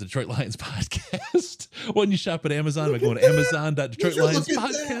support the Detroit Lions podcast when you shop at Amazon by going to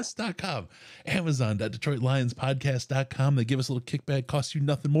amazon.detroitlionspodcast.com. Amazon.detroitlionspodcast.com. They give us a little kickback, costs you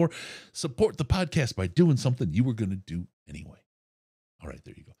nothing more. Support the podcast by doing something you were going to do anyway. All right,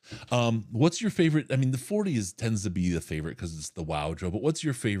 there you go. What's your favorite? I mean, the 40 tends to be the favorite because it's the wow drill, but what's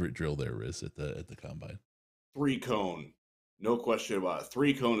your favorite drill there, Riz, at the combine? 3-cone. No question about it.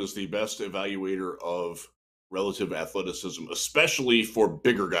 3-cone is the best evaluator of relative athleticism, especially for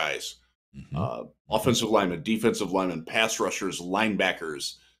bigger guys. Mm-hmm. Offensive linemen, defensive linemen, pass rushers,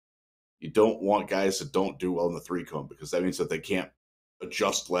 linebackers. You don't want guys that don't do well in the 3-cone because that means that they can't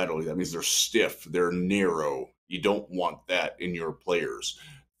adjust laterally. That means they're stiff, they're narrow. You don't want that in your players.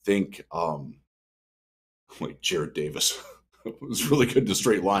 Think like Jared Davis. It was really good to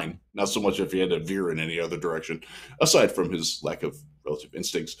straight line. Not so much if he had to veer in any other direction, aside from his lack of relative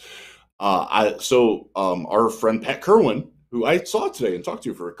instincts. Our friend Pat Kerwin, who I saw today and talked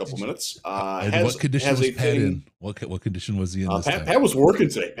to for a couple minutes, what condition was Pat in? What condition was he in? Pat was working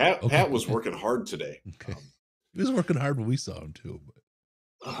today. Pat was working hard today. Okay, he was working hard when we saw him too. But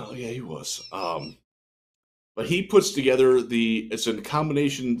oh yeah, he was. But he puts together it's a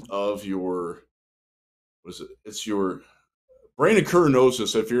combination of what is it? It's your Brandon Kerr knows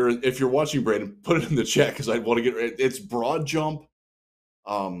this. If you're watching, Brandon, put it in the chat because I want to it's broad jump,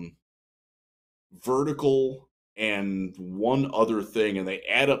 vertical, and one other thing, and they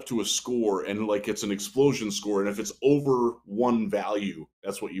add up to a score, and like it's an explosion score, and if it's over one value,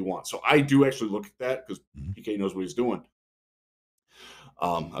 that's what you want. So I do actually look at that because PK knows what he's doing.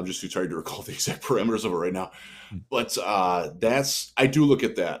 I'm just too tired to recall the exact parameters of it right now. But I do look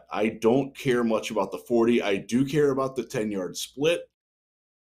at that. I don't care much about the 40. I do care about the 10-yard split.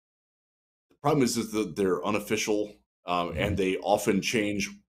 The problem is that they're unofficial, and they often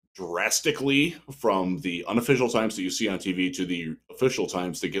change drastically from the unofficial times that you see on TV to the official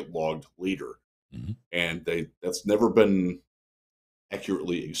times that get logged later. And that's never been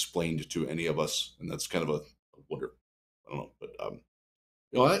accurately explained to any of us, and that's kind of a wonder. I don't know, but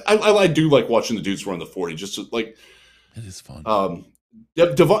I do like watching the dudes run the 40. Just to, like, it is fun.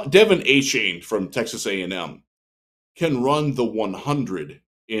 Devin A-Chain from Texas A&M can run the 100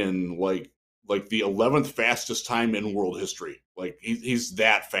 in like the 11th fastest time in world history. Like he's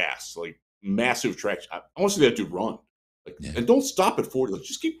that fast, like massive traction. I want to see that dude run. Like, and don't stop at 40. Like,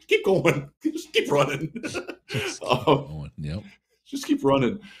 just keep going. Just keep running. Just keep going. Yep. Just keep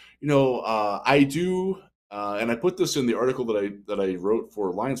running. I do. And I put this in the article that I wrote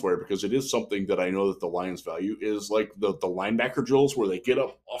for Lions Wire because it is something that I know that the Lions value is like the linebacker drills where they get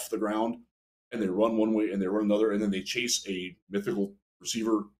up off the ground and they run one way and they run another and then they chase a mythical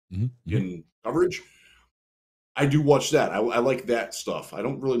receiver in coverage. I do watch that. I like that stuff. I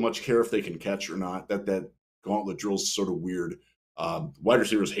don't really much care if they can catch or not. That gauntlet drill is sort of weird. Wide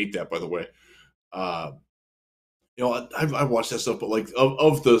receivers hate that, by the way. I watch that stuff, but like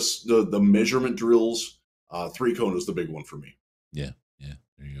of the measurement drills. 3-cone is the big one for me. Yeah.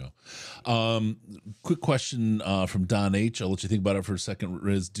 There you go. Quick question from Don H. I'll let you think about it for a second.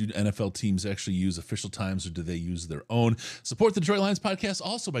 Riz, do NFL teams actually use official times or do they use their own? Support the Detroit Lions podcast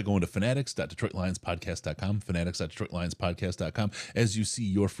also by going to fanatics.detroitlionspodcast.com, fanatics.detroitlionspodcast.com. As you see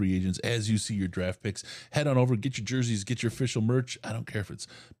your free agents, as you see your draft picks, head on over, get your jerseys, get your official merch. I don't care if it's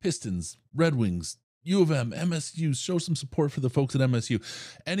Pistons, Red Wings, U of M, MSU, show some support for the folks at MSU.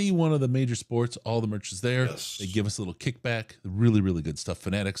 Any one of the major sports, all the merch is there. Yes. They give us a little kickback. Really, really good stuff.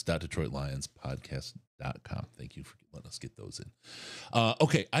 Fanatics.detroitlionspodcast.com. Thank you for letting us get those in.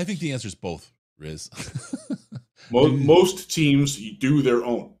 Okay, I think the answer is both, Riz. Most teams do their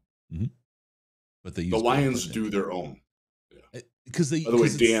own. But they use the Lions do their own. Yeah. By the way,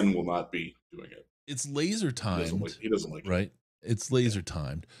 Dan will not be doing it. It's laser timed. He doesn't like it. Right? It's laser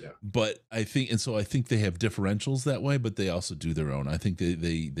timed, but I think they have differentials that way, but they also do their own. I think they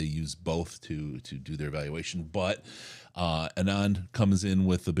use both to do their evaluation. But Anand comes in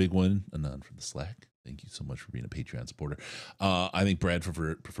with the big one. Anand from the Slack. Thank you so much for being a Patreon supporter. I think Brad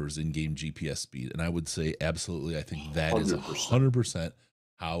prefers in-game GPS speed, and I would say absolutely. I think that 100%. Is 100%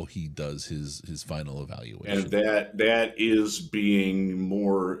 how he does his final evaluation, and that is being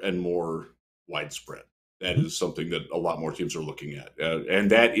more and more widespread. That is something that a lot more teams are looking at,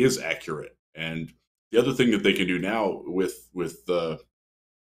 and that is accurate. And the other thing that they can do now with the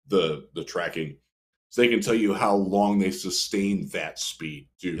tracking is they can tell you how long they sustain that speed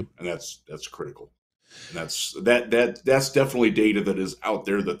too, and that's critical. And that's definitely data that is out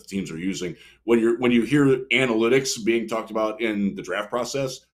there that the teams are using. When you hear analytics being talked about in the draft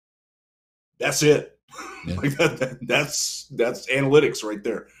process, that's it. Yeah. Like that's analytics right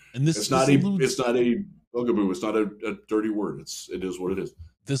there. And it's not a bugaboo. It's not a dirty word. It is what it is.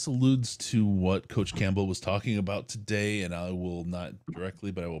 This alludes to what Coach Campbell was talking about today, and I will not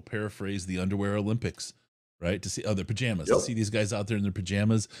directly, but I will paraphrase the underwear Olympics, right? To see their pajamas, to see these guys out there in their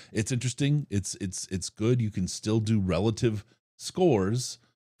pajamas. It's interesting. It's good. You can still do relative scores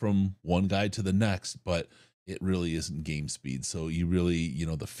from one guy to the next, but it really isn't game speed. So you really,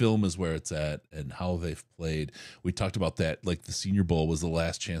 the film is where it's at and how they've played. We talked about that. Like the Senior Bowl was the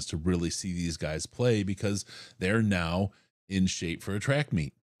last chance to really see these guys play because they're now in shape for a track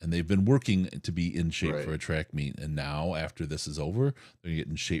meet. And they've been working to be in shape for a track meet. And now after this is over, they're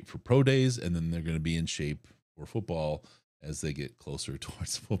getting in shape for pro days. And then they're going to be in shape for football as they get closer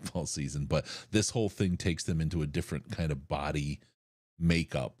towards football season. But this whole thing takes them into a different kind of body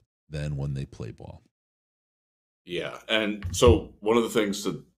makeup than when they play ball. Yeah, and so one of the things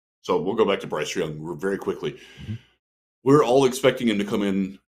so we'll go back to Bryce Young very quickly. Mm-hmm. We're all expecting him to come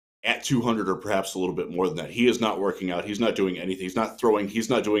in at 200 or perhaps a little bit more than that. He is not working out. He's not doing anything. He's not throwing. He's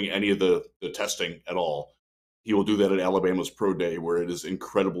not doing any of the testing at all. He will do that at Alabama's Pro Day where it is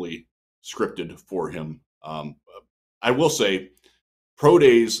incredibly scripted for him. I will say Pro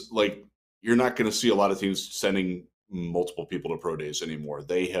Days, like you're not going to see a lot of teams sending multiple people to pro days anymore.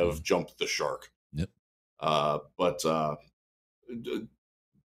 They have jumped the shark. Yep. But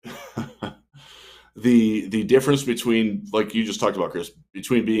the difference between, like you just talked about, Chris,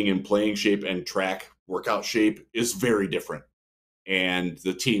 between being in playing shape and track workout shape is very different, and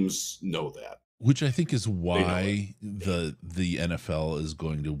the teams know that. Which I think is why the NFL is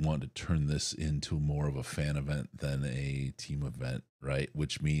going to want to turn this into more of a fan event than a team event, right?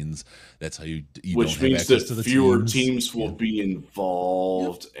 Which means that's how you which don't means have access that to the fewer teams will be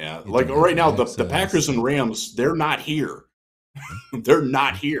involved. And like right now, the Packers and Rams, they're not here. They're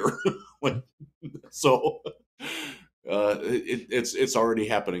not here. Like, so it's already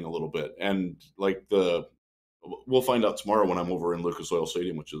happening a little bit, and like we'll find out tomorrow when I'm over in Lucas Oil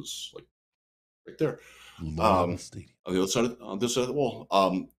Stadium, which is like right there, on the other side on this side of the wall.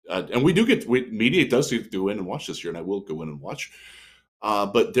 And media does go in and watch this year, and I will go in and watch.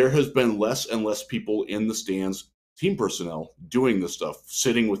 But there has been less and less people in the stands, team personnel doing this stuff,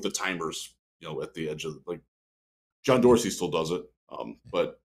 sitting with the timers, at the edge of like John Dorsey still does it,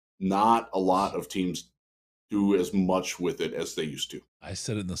 but not a lot of teams do as much with it as they used to. I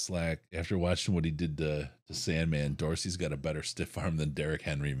said it in the Slack after watching what he did to Sandman. Dorsey's got a better stiff arm than Derrick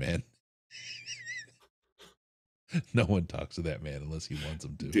Henry, man. No one talks to that man unless he wants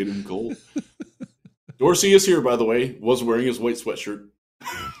him to. Did him cold. Dorsey is here, by the way. Was wearing his white sweatshirt.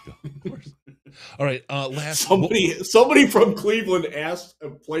 Of course. All right. Somebody from Cleveland asked a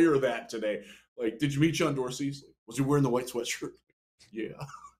player that today. Like, did you meet John Dorsey? Was he wearing the white sweatshirt? Yeah.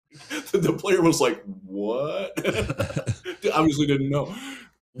 The player was like, what? Obviously didn't know.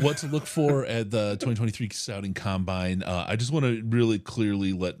 What to look for at the 2023 Scouting Combine. I just want to really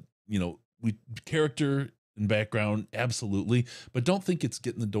clearly let, character and background, absolutely. But don't think it's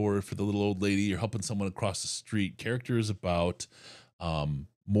getting the door for the little old lady or helping someone across the street. Character is about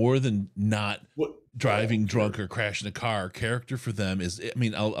more than not driving drunk or crashing a car. Character for them is,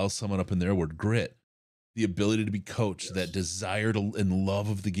 I'll sum it up in their word, grit. The ability to be coached, yes. That desire and love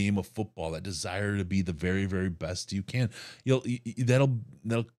of the game of football, that desire to be the very, very best you can. That'll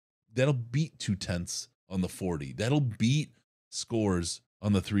beat 2/10 on the 40. That'll beat scores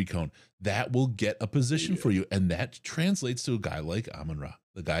on the 3-cone. That will get a position for you, and that translates to a guy like Amon-Ra,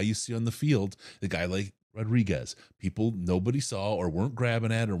 the guy you see on the field, the guy like Rodriguez, people nobody saw or weren't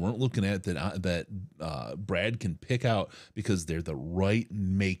grabbing at or weren't looking at that Brad can pick out because they're the right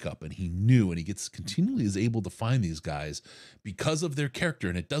makeup, and he knew, and he continually is able to find these guys because of their character.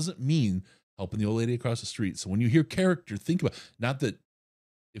 And it doesn't mean helping the old lady across the street. So when you hear character, think about, not that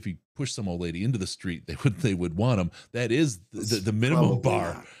if you push some old lady into the street, they would want them. That is the minimum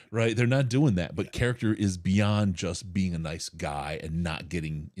bar, not. Right? They're not doing that, but character is beyond just being a nice guy and not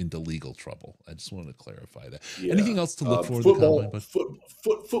getting into legal trouble. I just wanted to clarify that. Yeah. Anything else to look for?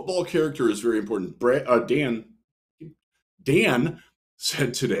 Football character is very important. Dan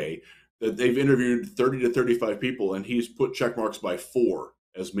said today that they've interviewed 30 to 35 people, and he's put check marks by 4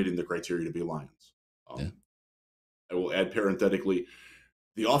 as meeting the criteria to be Lions. I will add parenthetically,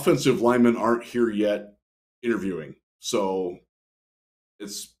 the offensive linemen aren't here yet interviewing. So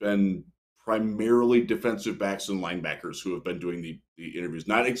it's been primarily defensive backs and linebackers who have been doing the interviews,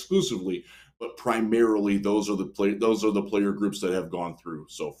 not exclusively, but primarily those are the player groups that have gone through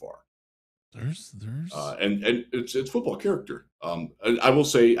so far. There's and it's football character. I will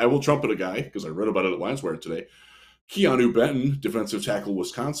say, I will trumpet a guy because I read about it at Lionswire today. Keanu Benton, defensive tackle,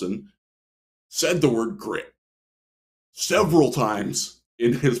 Wisconsin, said the word grit several times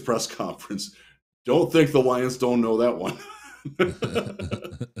in his press conference. Don't think the Lions don't know that one.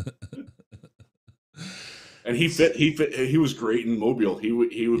 And he was great in Mobile. He would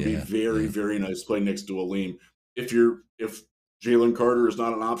be very, very nice playing next to Aleem. If Jalen Carter is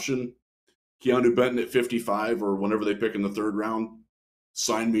not an option, Keanu Benton at 55 or whenever they pick in the 3rd round,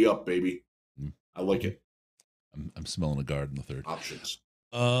 sign me up, baby. I like it. I'm smelling a guard in the 3rd. Options.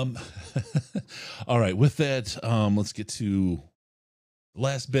 All right. With that, let's get to the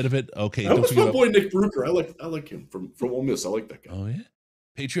last bit of it. Okay. That was my boy Nick Bruker. I like him from Ole Miss. I like that guy. Oh yeah.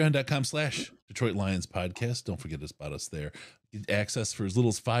 Patreon.com/Detroit Lions Podcast. Don't forget about us there. Get access for as little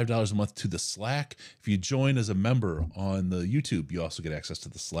as $5 a month to the Slack. If you join as a member on the YouTube, you also get access to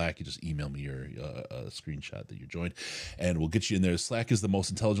the Slack. You just email me your screenshot that you joined, and we'll get you in there. Slack is the most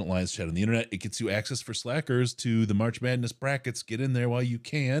intelligent Lions chat on the internet. It gets you access for Slackers to the March Madness brackets. Get in there while you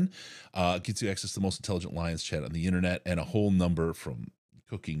can. It gets you access to the most intelligent Lions chat on the internet, and a whole number from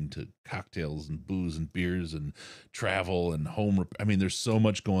cooking to cocktails and booze and beers and travel and home. There's so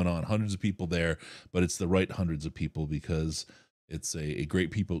much going on. Hundreds of people there, but it's the right hundreds of people because It's a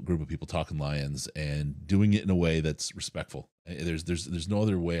great group of people talking Lions and doing it in a way that's respectful. There's no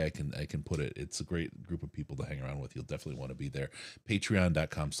other way I can put it. It's a great group of people to hang around with. You'll definitely want to be there.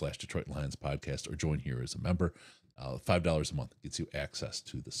 Patreon.com/Detroit Lions Podcast, or join here as a member. $5 a month gets you access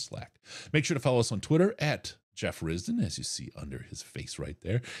to the Slack. Make sure to follow us on Twitter at Jeff Risdon, as you see under his face right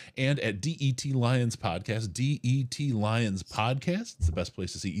there, and at DET Lions Podcast. DET Lions Podcast. It's the best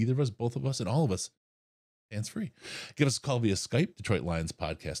place to see either of us, both of us, and all of us. Hands-free. Give us a call via Skype, Detroit Lions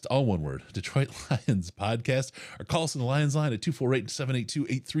Podcast, all one word, Detroit Lions Podcast, or call us on the Lions line at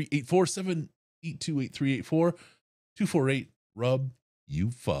 248-782-8384, 782-8384,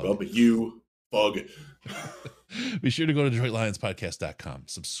 248-RUB-YOU-FUG. Rub-you-fug. Be sure to go to DetroitLionsPodcast.com.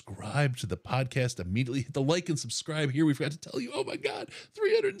 Subscribe to the podcast immediately. Hit the like and subscribe here. We forgot to tell you, oh my God,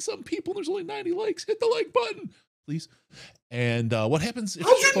 300 and some people, there's only 90 likes. Hit the like button, please. And what happens if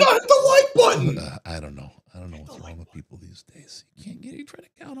how'd you not hit the like button? I don't know what's wrong with people these days. You try to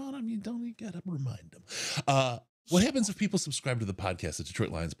count on them. You gotta remind them. What happens if people subscribe to the podcast at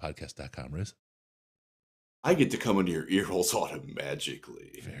DetroitLionsPodcast.com, Riz? I get to come into your ear holes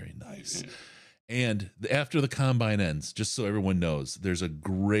automatically. Very nice. And after the combine ends, just so everyone knows, there's a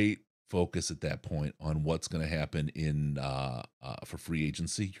great focus at that point on what's going to happen in for free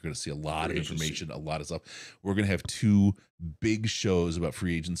agency. You're going to see a lot of information, a lot of stuff. We're going to have 2 big shows about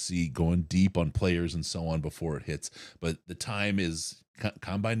free agency, going deep on players and so on before it hits. But the time is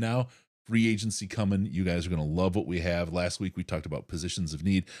combine now. Free agency coming. You guys are going to love what we have. Last week we talked about positions of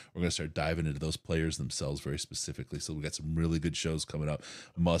need. We're going to start diving into those players themselves very specifically. So we got some really good shows coming up.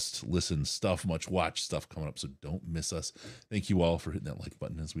 Must listen stuff, much watch stuff coming up. So don't miss us. Thank you all for hitting that like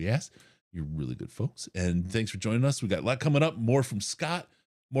button as we asked. You're really good folks. And thanks for joining us. We got a lot coming up. More from Scott,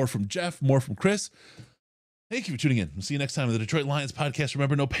 more from Jeff, more from Chris. Thank you for tuning in. We'll see you next time on the Detroit Lions Podcast.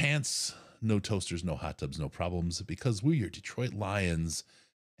 Remember, no pants, no toasters, no hot tubs, no problems, because we're your Detroit Lions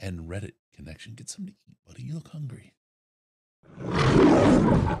and Reddit connection. Get something to eat, buddy. You look hungry.